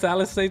did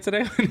Salas say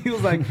today? He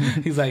was like,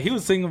 he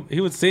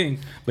would sing,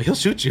 but he'll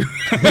shoot you.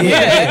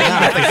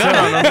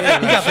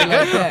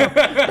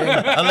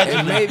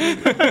 And maybe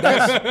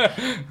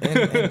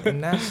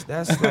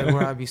that's like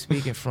where I be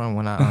speaking from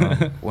when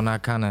I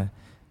kind of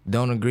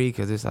don't agree,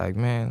 because it's like,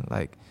 man,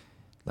 like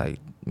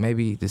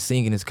maybe the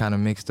singing is kind of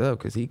mixed up,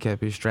 because he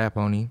kept his strap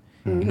on him.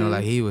 You know,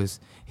 like he was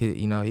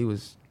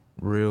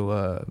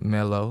real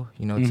mellow,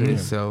 to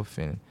himself,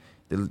 and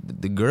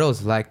the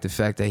girls liked the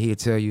fact that he'd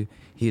tell you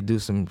he'd do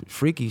some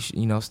freaky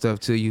stuff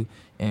to you,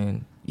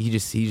 and he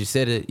just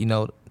said it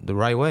the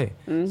right way.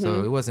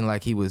 So it wasn't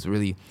like he was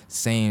really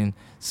saying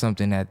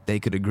something that they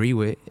could agree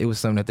with. It was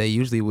something that they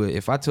usually would.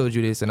 If I told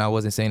you this and I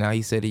wasn't saying how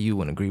he said it, you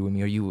wouldn't agree with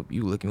me, or you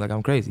looking like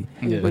I'm crazy.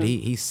 But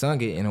he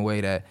sung it in a way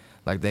that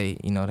like they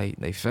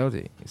felt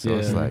it. So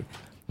it's like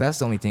that's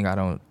the only thing I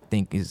don't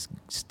think is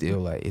still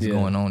like is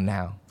going on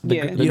now.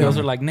 The girls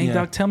are like, Nate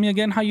Dogg, tell me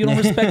again how you don't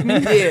respect me.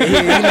 And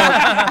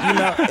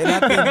I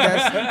think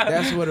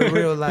that's what a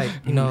real like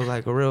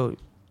a real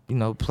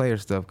player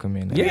stuff come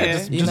in.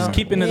 Yeah, just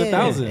keeping it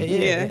 1,000.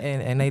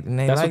 And they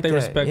that's like what they that.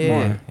 respect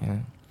more.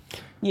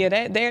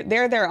 Yeah,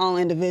 they're their own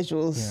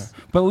individuals.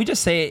 But we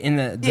just say it in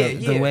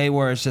the way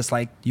where it's just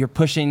like you're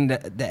pushing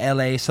the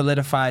LA,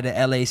 solidify the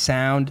LA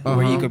sound,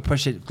 where you could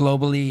push it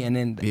globally, and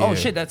then oh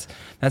shit, that's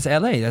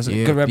LA. That's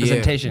a good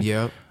representation.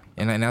 Yep.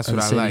 And that's what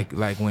I like.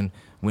 Like when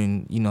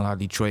how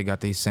Detroit got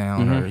their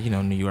sound, or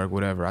New York,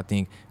 whatever. I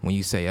think when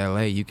you say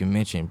LA, you can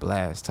mention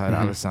Blast, Ty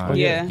Dolla $ign.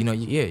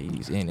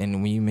 Yeah. And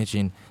when you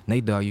mention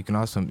Nate Dogg, you can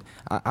also.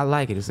 I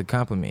like it. It's a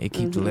compliment. It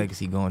keeps the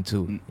legacy going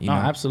too. No,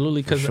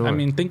 absolutely. Because sure. I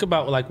mean, think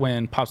about like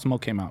when Pop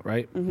Smoke came out,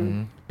 right?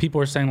 People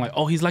are saying like,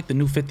 oh, he's like the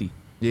new 50.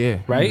 Yeah.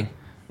 Right?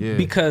 Yeah.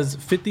 Because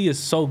 50 is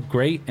so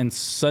great and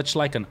such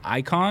like an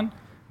icon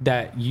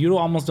that you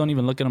almost don't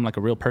even look at him like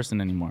a real person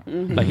anymore.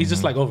 Like he's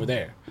just like over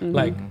there.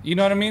 Like, you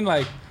know what I mean?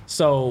 Like,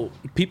 so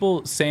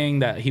people saying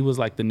that he was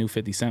like the new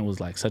 50 Cent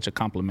was like such a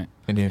compliment.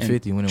 And then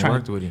 50 when it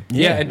worked with him.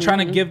 Yeah, and trying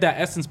to give that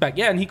essence back.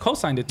 Yeah, and he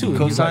co-signed it too.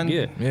 Co-signed?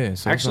 He's like, Yeah,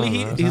 so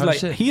actually, it's he's like,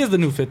 shit. he is the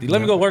new 50.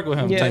 Let me go work with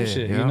him type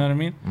shit. Yeah. You know what I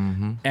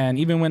mean? And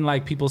even when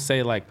like people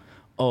say like,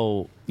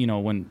 oh,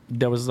 when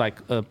there was like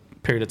a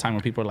period of time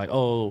where people are like,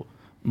 oh,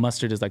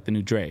 Mustard is like the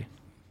new Dre.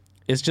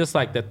 It's just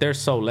like that they're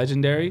so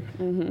legendary.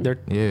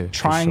 They're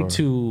trying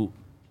to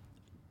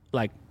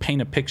like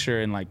paint a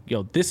picture and like,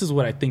 yo, this is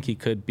what I think he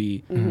could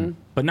be,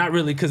 but not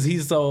really, because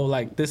he's so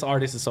like, this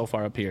artist is so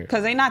far up here.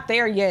 Because they're not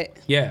there yet.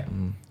 Yeah,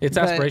 it's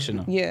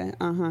aspirational. Yeah,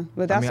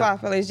 But that's why I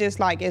feel it's just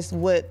like it's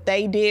what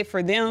they did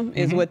for them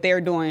is what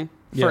they're doing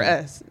for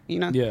us,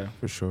 Yeah,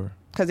 For sure.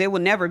 Because it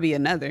will never be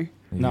another.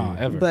 no,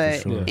 ever.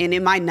 But and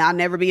it might not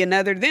never be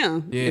another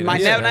them. Yeah, it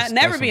might that's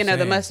never what be I'm another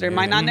saying. Mustard. It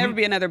might not never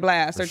be another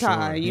Blast or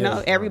Ty. sure. You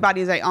know,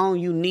 everybody's their own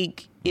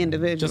unique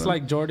individual. Just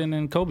like Jordan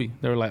and Kobe.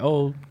 They were like,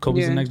 oh,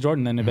 Kobe's the Yeah. next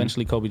Jordan. Then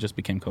eventually Kobe just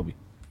became Kobe.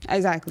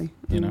 Exactly.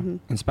 You know?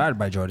 Inspired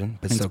by Jordan,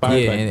 but still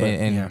Inspired cool.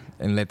 by-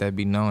 And let that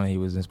be known that he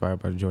was inspired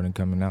by Jordan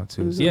coming out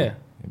too. So Yeah.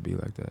 It'd be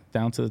like that.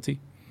 Down to the T.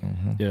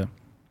 Yeah.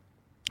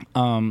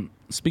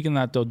 Speaking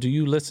of that though, do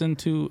you listen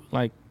to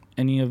like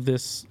any of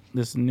this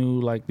new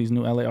like these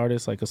new LA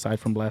artists, like aside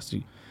from Blast?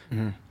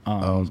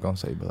 I was gonna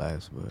say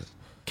Blast, but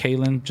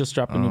Kalen just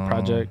dropped a new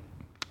project.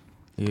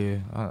 yeah,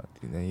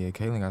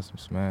 Kaylin got some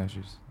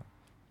smashers.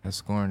 That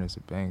Scoring is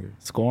a banger.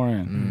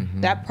 Scoring.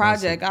 That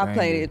project, I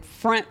played it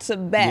front to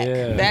back.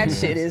 Yeah. That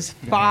shit is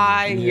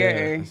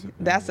fire.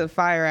 That's a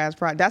fire ass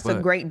project. That's a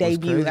great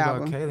debut what's crazy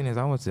album. about Kaylin is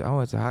I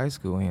went to high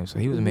school with him, so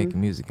he was making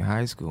music in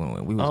high school,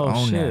 and we was Oh,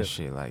 on that shit.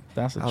 shit. Like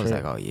That's a I was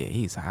trip. like, oh yeah,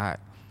 he's hot.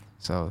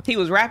 So He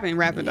was rapping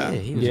though. yeah,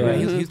 he was, Yeah.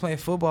 he was playing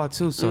football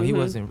too, so he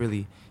wasn't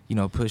really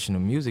pushing the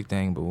music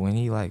thing. But when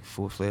he like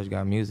full fledged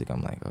got music,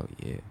 I'm like, oh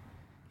yeah,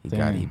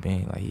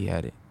 he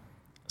had it.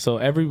 So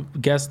every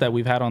guest that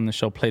we've had on the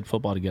show played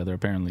football together,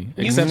 apparently.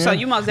 So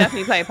you most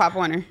definitely played Pop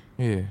Warner.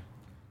 Yeah,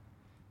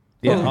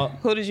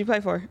 Who did you play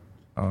for?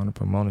 on the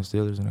Pomona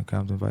Steelers and the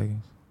Compton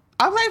Vikings.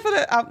 I played for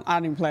the. I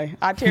didn't play.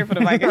 I cheered for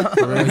the Vikings.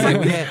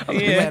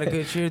 we had a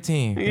good cheer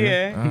team.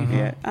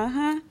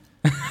 Yeah.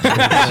 You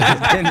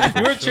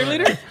were a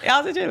cheerleader?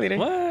 I was a cheerleader.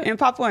 What? In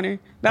Pop Warner.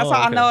 That's Oh,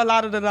 how I okay. know a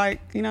lot of the That's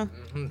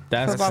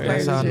Football crazy.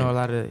 players. That's how I know a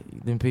lot of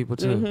them people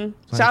too. Playing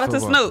Shout out to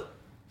football. Snoop.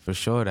 For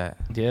sure that.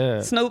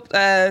 Yeah. Snoop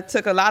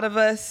took a lot of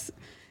us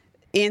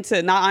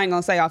into, now I ain't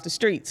gonna say off the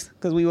streets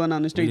because we weren't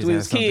on the streets, just we had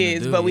was something to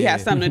kids, do, but we had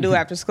yeah. something to do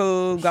after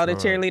school, go to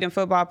Sure. cheerleading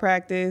football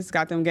practice,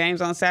 got them games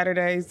on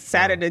Saturdays.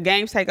 The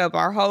games take up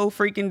our whole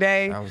freaking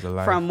day That was the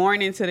life. from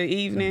morning to the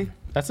evening.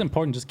 That's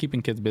important. Just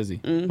keeping kids busy.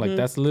 Like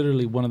that's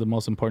literally one of the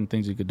most important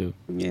things you could do.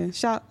 Yeah.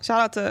 Shout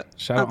out to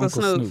Shout out Uncle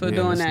Snoop for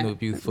doing that.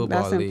 Snoop Youth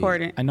Football That's League.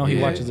 important. I know he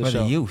watches the For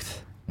show. the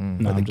youth. No,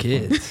 For the I'm just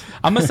kids.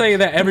 I'm gonna say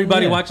that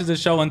everybody Yeah. watches the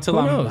show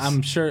until Who knows?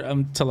 I'm sure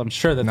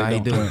that Nah, they he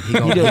don't. do. He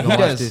gonna He watch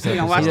does. this. You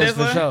gonna watch He this does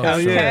for one? sure. Hell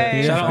yeah.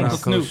 Okay. Shout out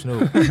Shout Uncle out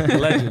Snoop. Coach Snoop.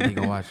 Legend. He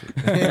gonna watch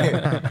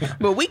it.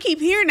 But we keep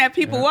hearing that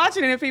people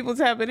watching it and people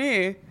tapping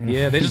in.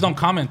 Yeah, they just don't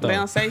comment though. They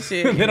don't say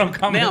shit. They don't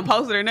comment. They don't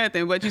post it or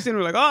nothing. But you see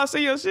them like, oh, I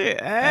see your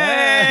shit.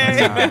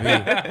 Hey.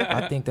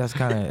 I think that's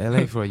kind of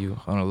LA for you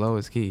on the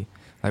lowest key.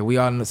 Like we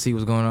all see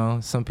what's going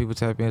on. Some people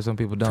tap in, some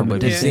people don't. From a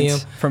But you see them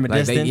distance. From a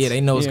like distance.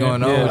 they know what's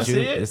going on Yeah. with you.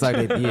 See it? It's like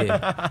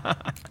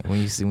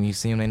when you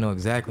see them, they know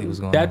exactly what's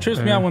going on. That trips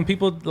me out when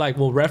people like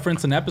will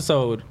reference an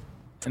episode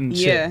and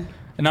shit. Yeah.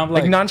 And I'm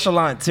Like like,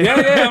 nonchalant too.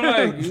 yeah.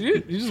 I'm like, you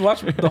just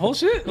watch the whole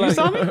shit. Like,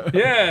 saw me?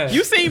 Yeah.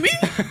 You see me?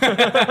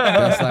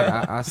 That's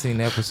like I seen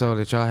the episode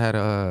that y'all had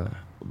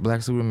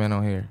Black Superman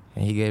on here,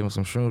 and he gave him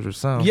some shrooms or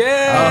something.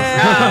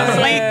 Yeah.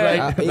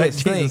 Slink.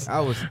 Slink. I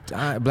was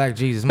Black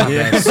Jesus. My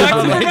bad.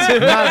 Superman.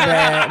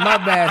 My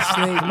bad.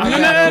 Slink. My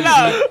bad.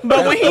 No.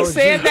 But when he OG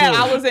said that, too.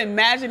 I was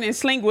imagining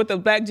Slink with the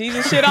Black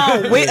Jesus shit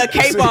on with a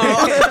cape on.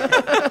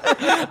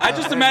 I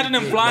just imagine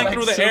him flying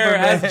through the air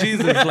as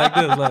Jesus like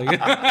this. Like,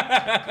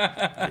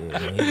 Yeah,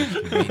 man, he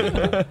was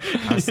comedian.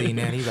 I seen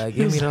that. He's like,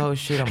 give me the whole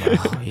shit. I'm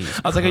like, oh, he's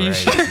I was like, are you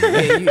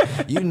crazy.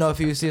 Yeah, you know if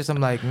he was serious, I'm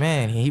like,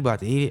 man, he about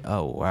to eat it.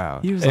 Oh wow.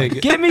 He was Hey,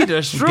 like, give me the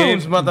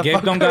shrooms, motherfucker.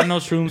 Gabe don't got no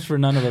shrooms for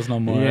none of us no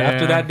more. Yeah.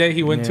 After that day,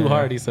 he went too Yeah.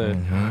 hard, he said.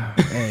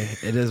 Hey,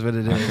 it is what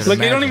it is. Look,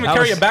 he don't even I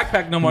carry was- a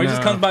backpack no more. He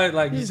just No. comes by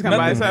like Just come by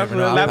nothing. himself with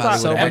No, a I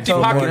laptop. probably would've Empty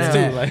told more pockets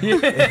than too.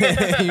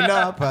 that. Like, You know,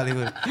 I probably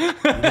would.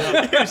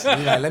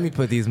 You like, let me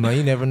put these money.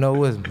 You never know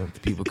what the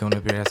people coming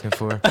up here asking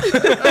for.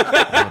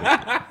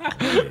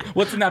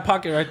 what's in that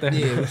pocket right there?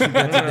 Yeah, what you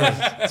got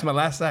today? It's my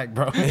last act,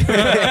 bro.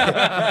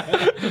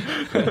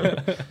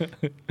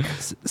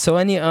 So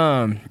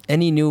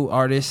any new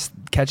artists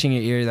catching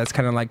your ear that's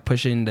kind of like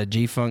pushing the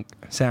G-Funk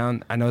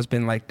sound? I know it's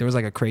been like there was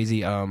like a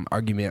crazy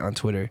argument on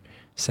Twitter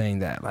saying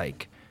that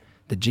like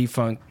the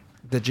G-Funk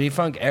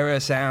era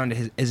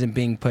sound isn't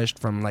being pushed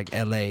from like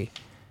LA.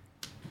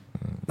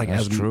 Like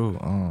That's as true.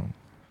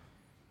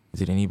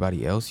 Is it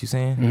anybody else you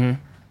saying? Mm-hmm.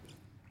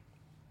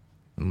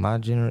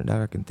 My genre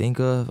that I can think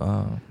of?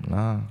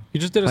 Nah. You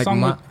just did a Like song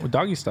my- with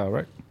Doggy Style,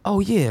 right? Oh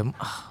yeah,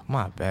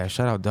 my bad.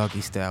 Shout out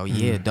Doggy Style.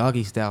 Yeah,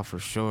 Doggy Style for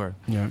sure.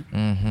 Yeah.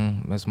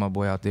 That's my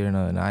boy out there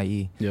in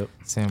IE. Yep.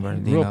 San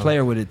Bernardino. Real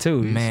player with it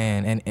too.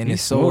 Man, and he's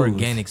it's so smooth.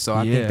 organic. So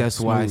I Yeah, think that's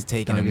why it's smooth.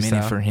 taking a Doggy minute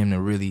Style. for him to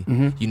really,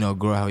 Mhm.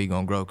 grow how he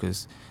gonna grow.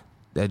 Cause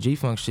that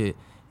G-Funk shit,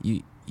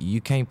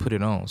 you can't put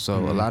it on. So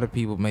a lot of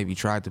people maybe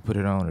tried to put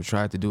it on or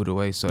tried to do it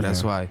away. So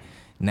that's Yeah. why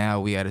now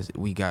we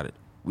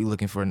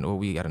looking for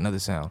we got another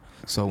sound.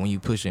 So when you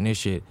pushing this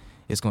shit,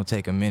 it's gonna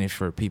take a minute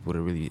for people to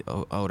really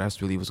oh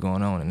that's really what's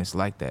going on, and it's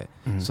like that.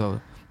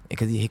 So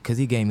because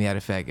he gave me that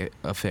effect.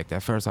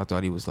 At first I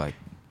thought he was like,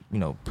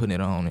 putting it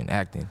on and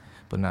acting,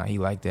 but now he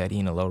like that. He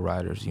in the low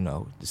riders,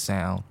 the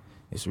sound.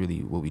 It's really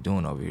what we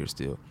doing over here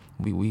still.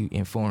 We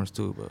informs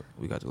too, but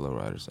we got the low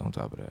riders on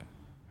top of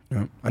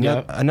that.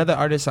 Yeah. Another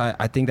artist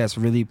I think that's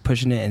really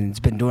pushing it and it's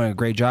been doing a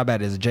great job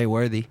at is Jay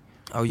Worthy.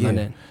 Oh yeah,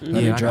 London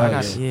I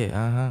Drugs.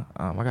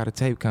 got a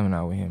tape coming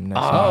out with him.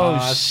 Next Oh,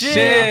 month.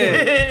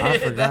 shit. I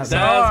forgot. That's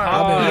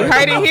hard. You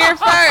heard it here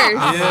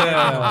first.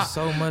 Yeah.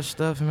 So much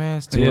stuff, man.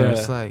 It's Yeah.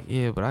 it's like,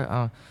 but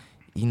I,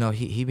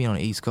 he be on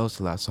the East Coast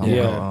a lot, so I'm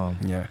Yeah. gonna,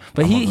 Yeah,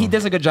 but he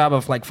does a good job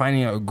of like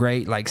finding a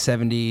great like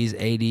 70s,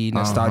 80s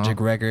nostalgic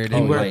record. He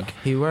And worked, like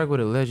he worked with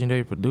a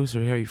legendary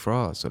producer, Harry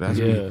Frost. So that's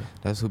Yeah.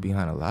 that's who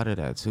behind a lot of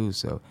that too.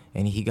 So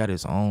and he got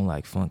his own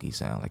like funky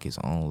sound, like his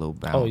own little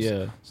bounce. Oh,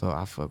 yeah. So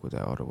I fuck with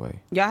that all the way.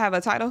 Y'all have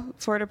a title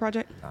for the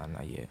project? Nah,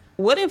 not yet.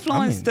 What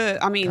influenced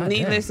goddamn.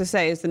 needless to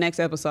say, it's the next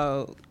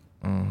episode.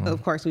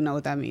 Of course, we know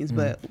what that means.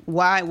 But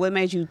what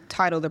made you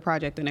title the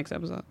project the next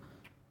episode?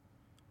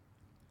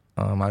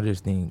 I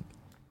just think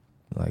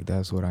like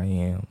that's what I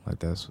am. Like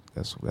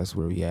that's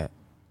where we at.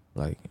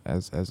 Like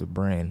as a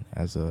brand,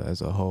 as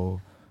a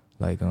whole.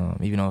 Like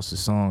even though it's a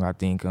song, I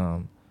think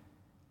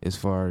as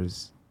far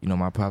as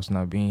my pops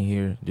not being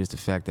here, just the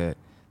fact that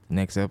the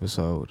next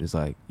episode is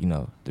like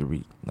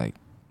the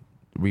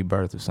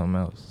rebirth of something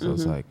else. So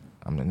it's like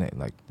I'm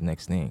the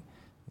next thing.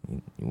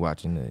 You're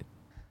watching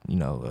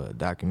the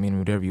documentary,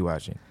 whatever you're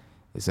watching.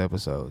 It's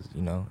episodes,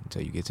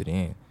 until you get to the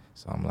end.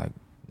 So I'm like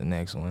the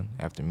next one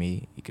after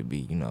me. It could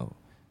be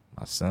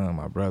my son,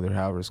 my brother,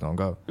 however it's gonna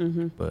go.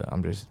 But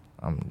I'm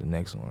the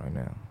next one right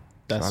now.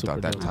 That's so I super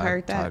thought that dope. I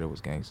heard that. title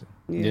was gangster.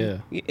 Yeah.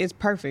 It's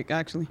perfect,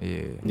 actually.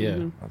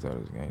 Yeah. I thought it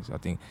was gangster. I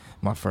think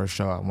my first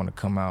show, I want to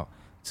come out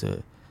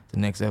to the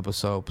next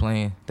episode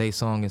playing they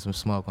song and some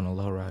smoke on a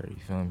lowrider. You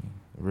feel me?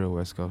 Real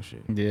West Coast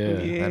shit. Yeah.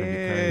 That'd be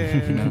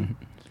crazy.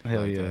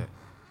 Hell Like yeah. that.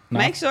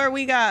 Make sure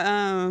we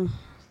got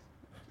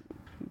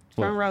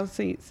front row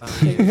seats. Oh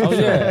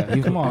yeah.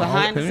 Come on.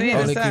 Behind the scenes.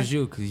 Only and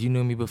stuff. because you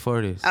knew me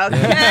before this.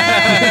 Okay.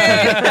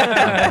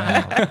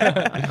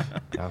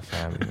 Y'all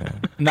family,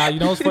 man. Nah, you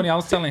know what's funny? I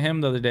was telling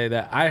him the other day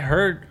that I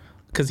heard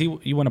because you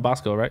went to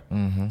Bosco, right?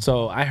 Mm-hmm.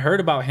 So I heard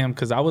about him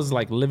because I was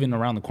like living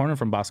around the corner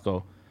from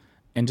Bosco,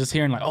 and just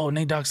hearing like, oh,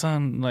 Nate Dogg's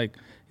son, like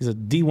he's a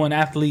D1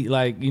 athlete,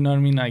 like you know what I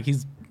mean, like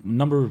he's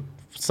number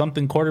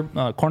something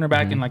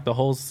cornerback in like the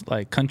whole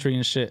like country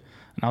and shit.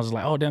 And I was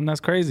like, oh damn, that's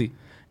crazy.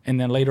 And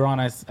then later on,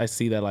 I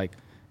see that like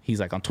he's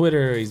like on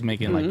Twitter, he's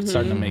making like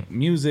starting to make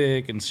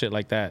music and shit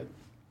like that.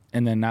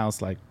 And then now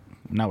it's like.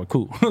 Now we're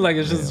cool. Like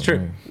it's just a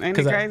trip. Ain't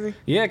it crazy?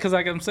 Because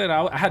like I'm saying,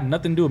 I had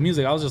nothing to do with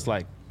music. I was just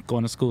like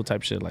going to school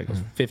type shit. Like I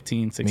was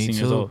 15, 16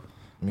 years old.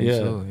 Me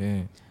too,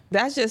 yeah.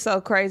 That's just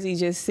so crazy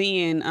just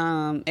seeing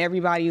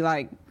everybody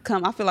like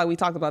come. I feel like we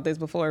talked about this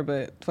before,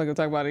 but fucking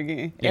talk about it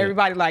again. Yeah.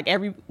 Everybody like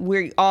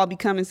we're all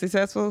becoming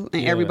successful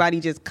and everybody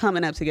just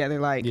coming up together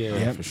like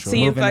for sure.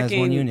 seeing Moving as fucking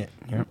one unit.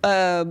 Yep.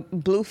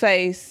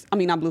 Blueface. I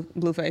mean not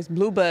Blueface.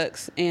 Blue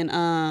Bucks and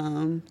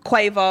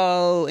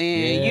Quavo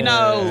and you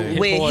know Hit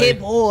with Boy. Hit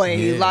Boy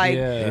Yeah, like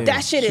yeah.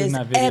 that shit Shooting is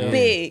that video.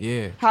 epic.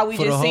 Yeah. How we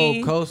for just the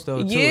see whole coast though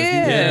too. If you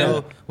Yeah. didn't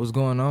know what's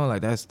going on,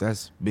 like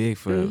that's big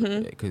for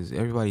because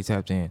everybody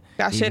tapped in.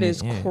 That shit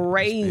is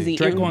crazy.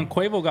 Draco and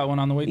Quavo got one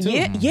on the way too.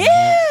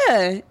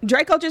 Yeah.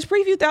 Draco just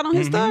previewed that on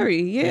his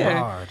story. Yeah.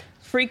 Hard.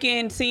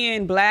 Freaking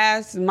seeing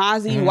Blast,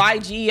 Mozzie,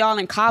 YG, all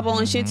in Cabo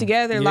and shit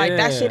together. Like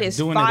that Yeah, shit is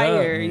doing it up.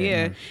 fire.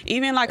 Yeah.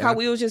 Even like how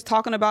we was just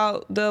talking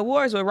about the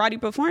awards with Roddy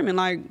performing.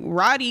 Like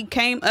Roddy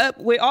came up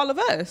with all of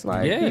us.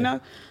 Like Yeah. you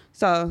know.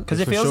 So Because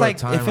it for feels sure like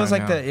time right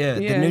now.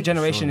 the new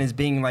generation is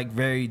being like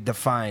very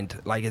defined,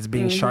 like it's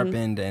being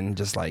sharpened and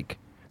just like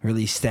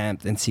really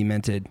stamped and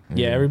cemented.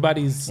 Yeah,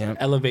 everybody's Yep.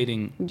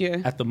 elevating Yeah.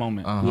 at the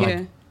moment.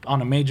 Yeah.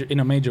 Like, in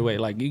a major way.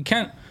 Like you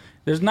can't.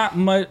 There's not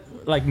much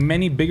like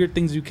many bigger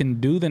things you can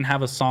do than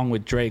have a song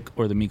with Drake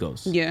or the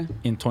Migos. Yeah.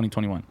 In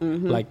 2021,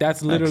 like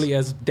that's literally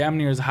as damn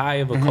near as high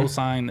of a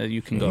cosign that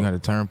you can You go. got to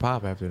turn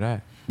pop after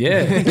that.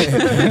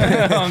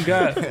 Yeah. Oh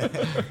God.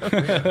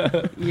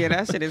 yeah,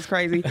 that shit is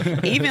crazy.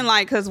 Even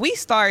like, cause we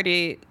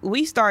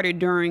started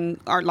during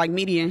our like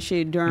media and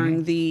shit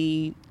during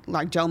the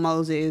like Joe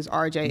Moses,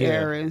 RJ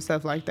era and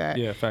stuff like that.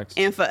 Yeah, facts.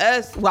 And for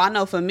us, well, I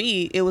know for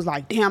me, it was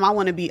like, damn, I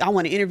want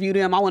to interview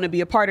them. I want to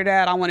be a part of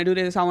that. I want to do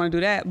this. I want to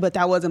do that. But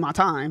that wasn't my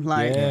time.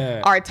 Like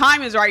our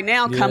time is right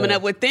now coming Yeah.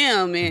 up with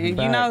them and you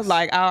know, Facts.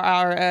 like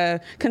our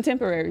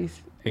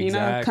contemporaries. You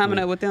know, coming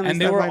up with them and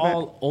they stuff were like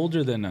all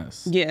older than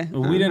us. Yeah.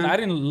 I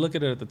didn't look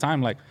at it at the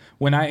time. Like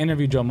when I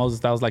interviewed Joe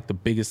Moses, that was like the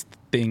biggest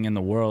thing in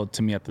the world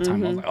to me at the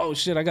time. I was like, oh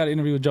shit, I got to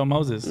interview with Joe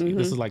Moses.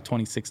 This is like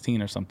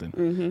 2016 or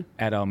something.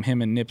 At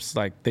him and Nips,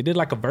 like they did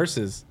like a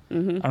versus. I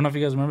don't know if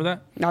you guys remember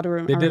that. I do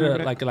remember. They did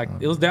remember a that. like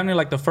it was damn near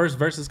like the first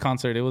versus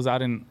concert. It was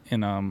out in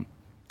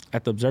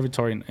at the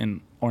observatory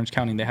in Orange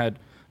County. They had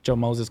Joe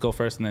Moses go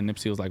first, and then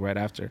Nipsey was like right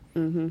after.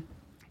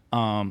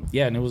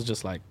 Yeah, and it was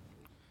just like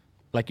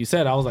you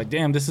said, I was like,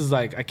 damn, this is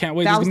like, I can't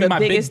wait. That This is was gonna the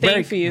be my biggest big thing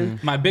break for you.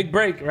 My big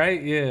break,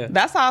 right? Yeah.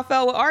 That's how I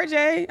felt with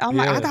RJ. I'm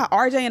like, Yeah. I got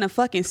RJ in a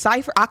fucking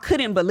cypher. I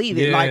couldn't believe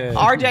it. Yeah.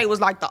 Like RJ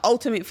was like the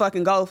ultimate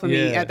fucking goal for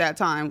me Yeah. at that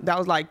time. That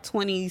was like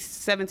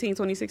 2017,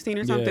 2016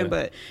 or something. Yeah.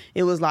 But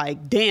it was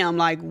like, damn,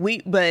 like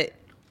but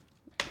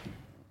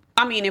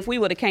I mean, if we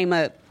would have came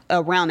up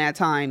around that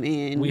time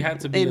and We had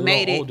to be and a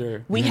made little it,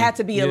 older. we had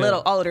to be a Yeah.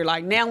 little older.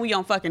 Like now we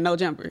on fucking No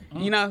Jumper.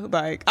 You know,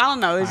 like I don't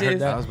know. It's I heard just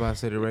that. I was about to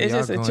say the radio. It's Y'all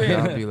just a going,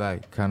 trip. y'all be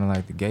like kind of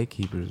like the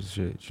gatekeepers and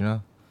shit, you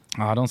know?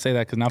 Oh, don't say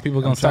that because now people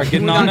are gonna start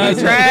getting We on gonna us.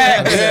 get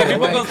dragged. Yeah,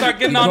 people gonna start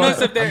getting on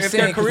us if I'm their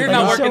saying, 'cause career if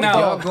not y'all- working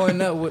Y'all out.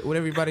 going up with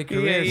everybody's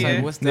career. It's yeah.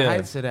 like, what's the Yeah.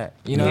 heights of that?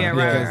 You know? Yeah, right,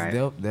 Because right.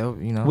 they'll,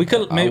 you know. We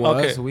could maybe well,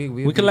 okay. us, We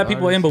be could let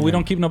people in, artists, but we yeah.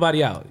 don't keep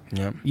nobody out.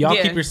 Yep. Y'all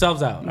Yeah. keep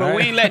yourselves out. But all we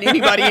right? ain't letting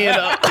anybody in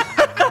though.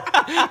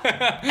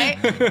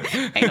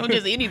 ain't no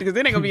just any because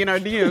then they gonna be in our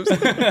DMs.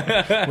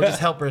 We're just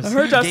helpers. I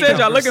heard y'all said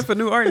y'all looking for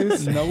new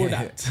artists. No, we're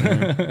not.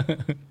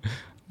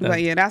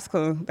 But yeah, that's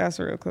cool. That's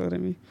real cool to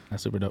me.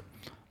 That's super dope.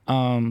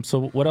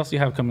 So what else do you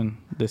have coming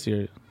this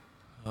year?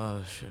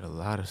 Oh shit, a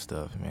lot of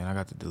stuff, man. I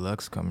got the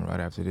deluxe coming right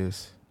after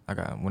this. I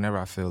got whenever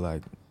I feel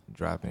like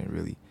dropping it,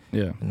 really.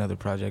 Yeah. Another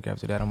project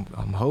after that.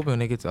 I'm hoping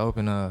they get to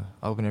open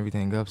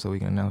everything up so we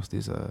can announce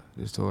this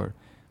tour.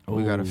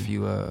 We got a Ooh.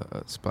 few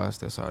spots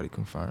that's already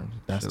confirmed.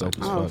 That's Shit like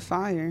dope as that. Oh, fuck.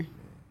 fire.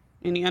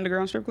 Any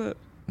underground strip club?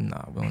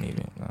 Nah, we don't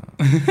even. Nah.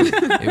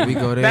 If we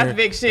go there, That's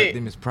big shit.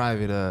 Them is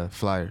private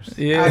flyers.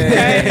 Yeah.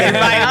 Okay.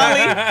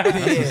 Invite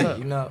only. Yeah,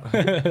 you know.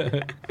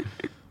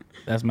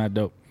 That's mad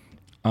dope.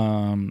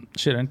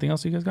 Shit, anything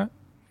else you guys got?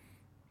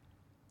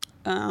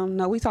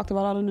 No, we talked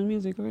about all the new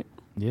music, right?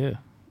 Yeah.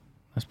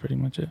 That's pretty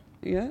much it.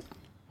 Yeah.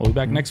 We'll be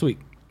back next week.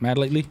 Mad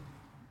Lately.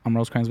 I'm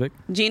Rose Kransvik.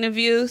 Gina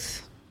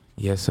Views.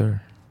 Yes,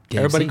 sir.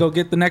 Everybody go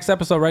get the next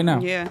episode right now.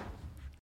 Yeah.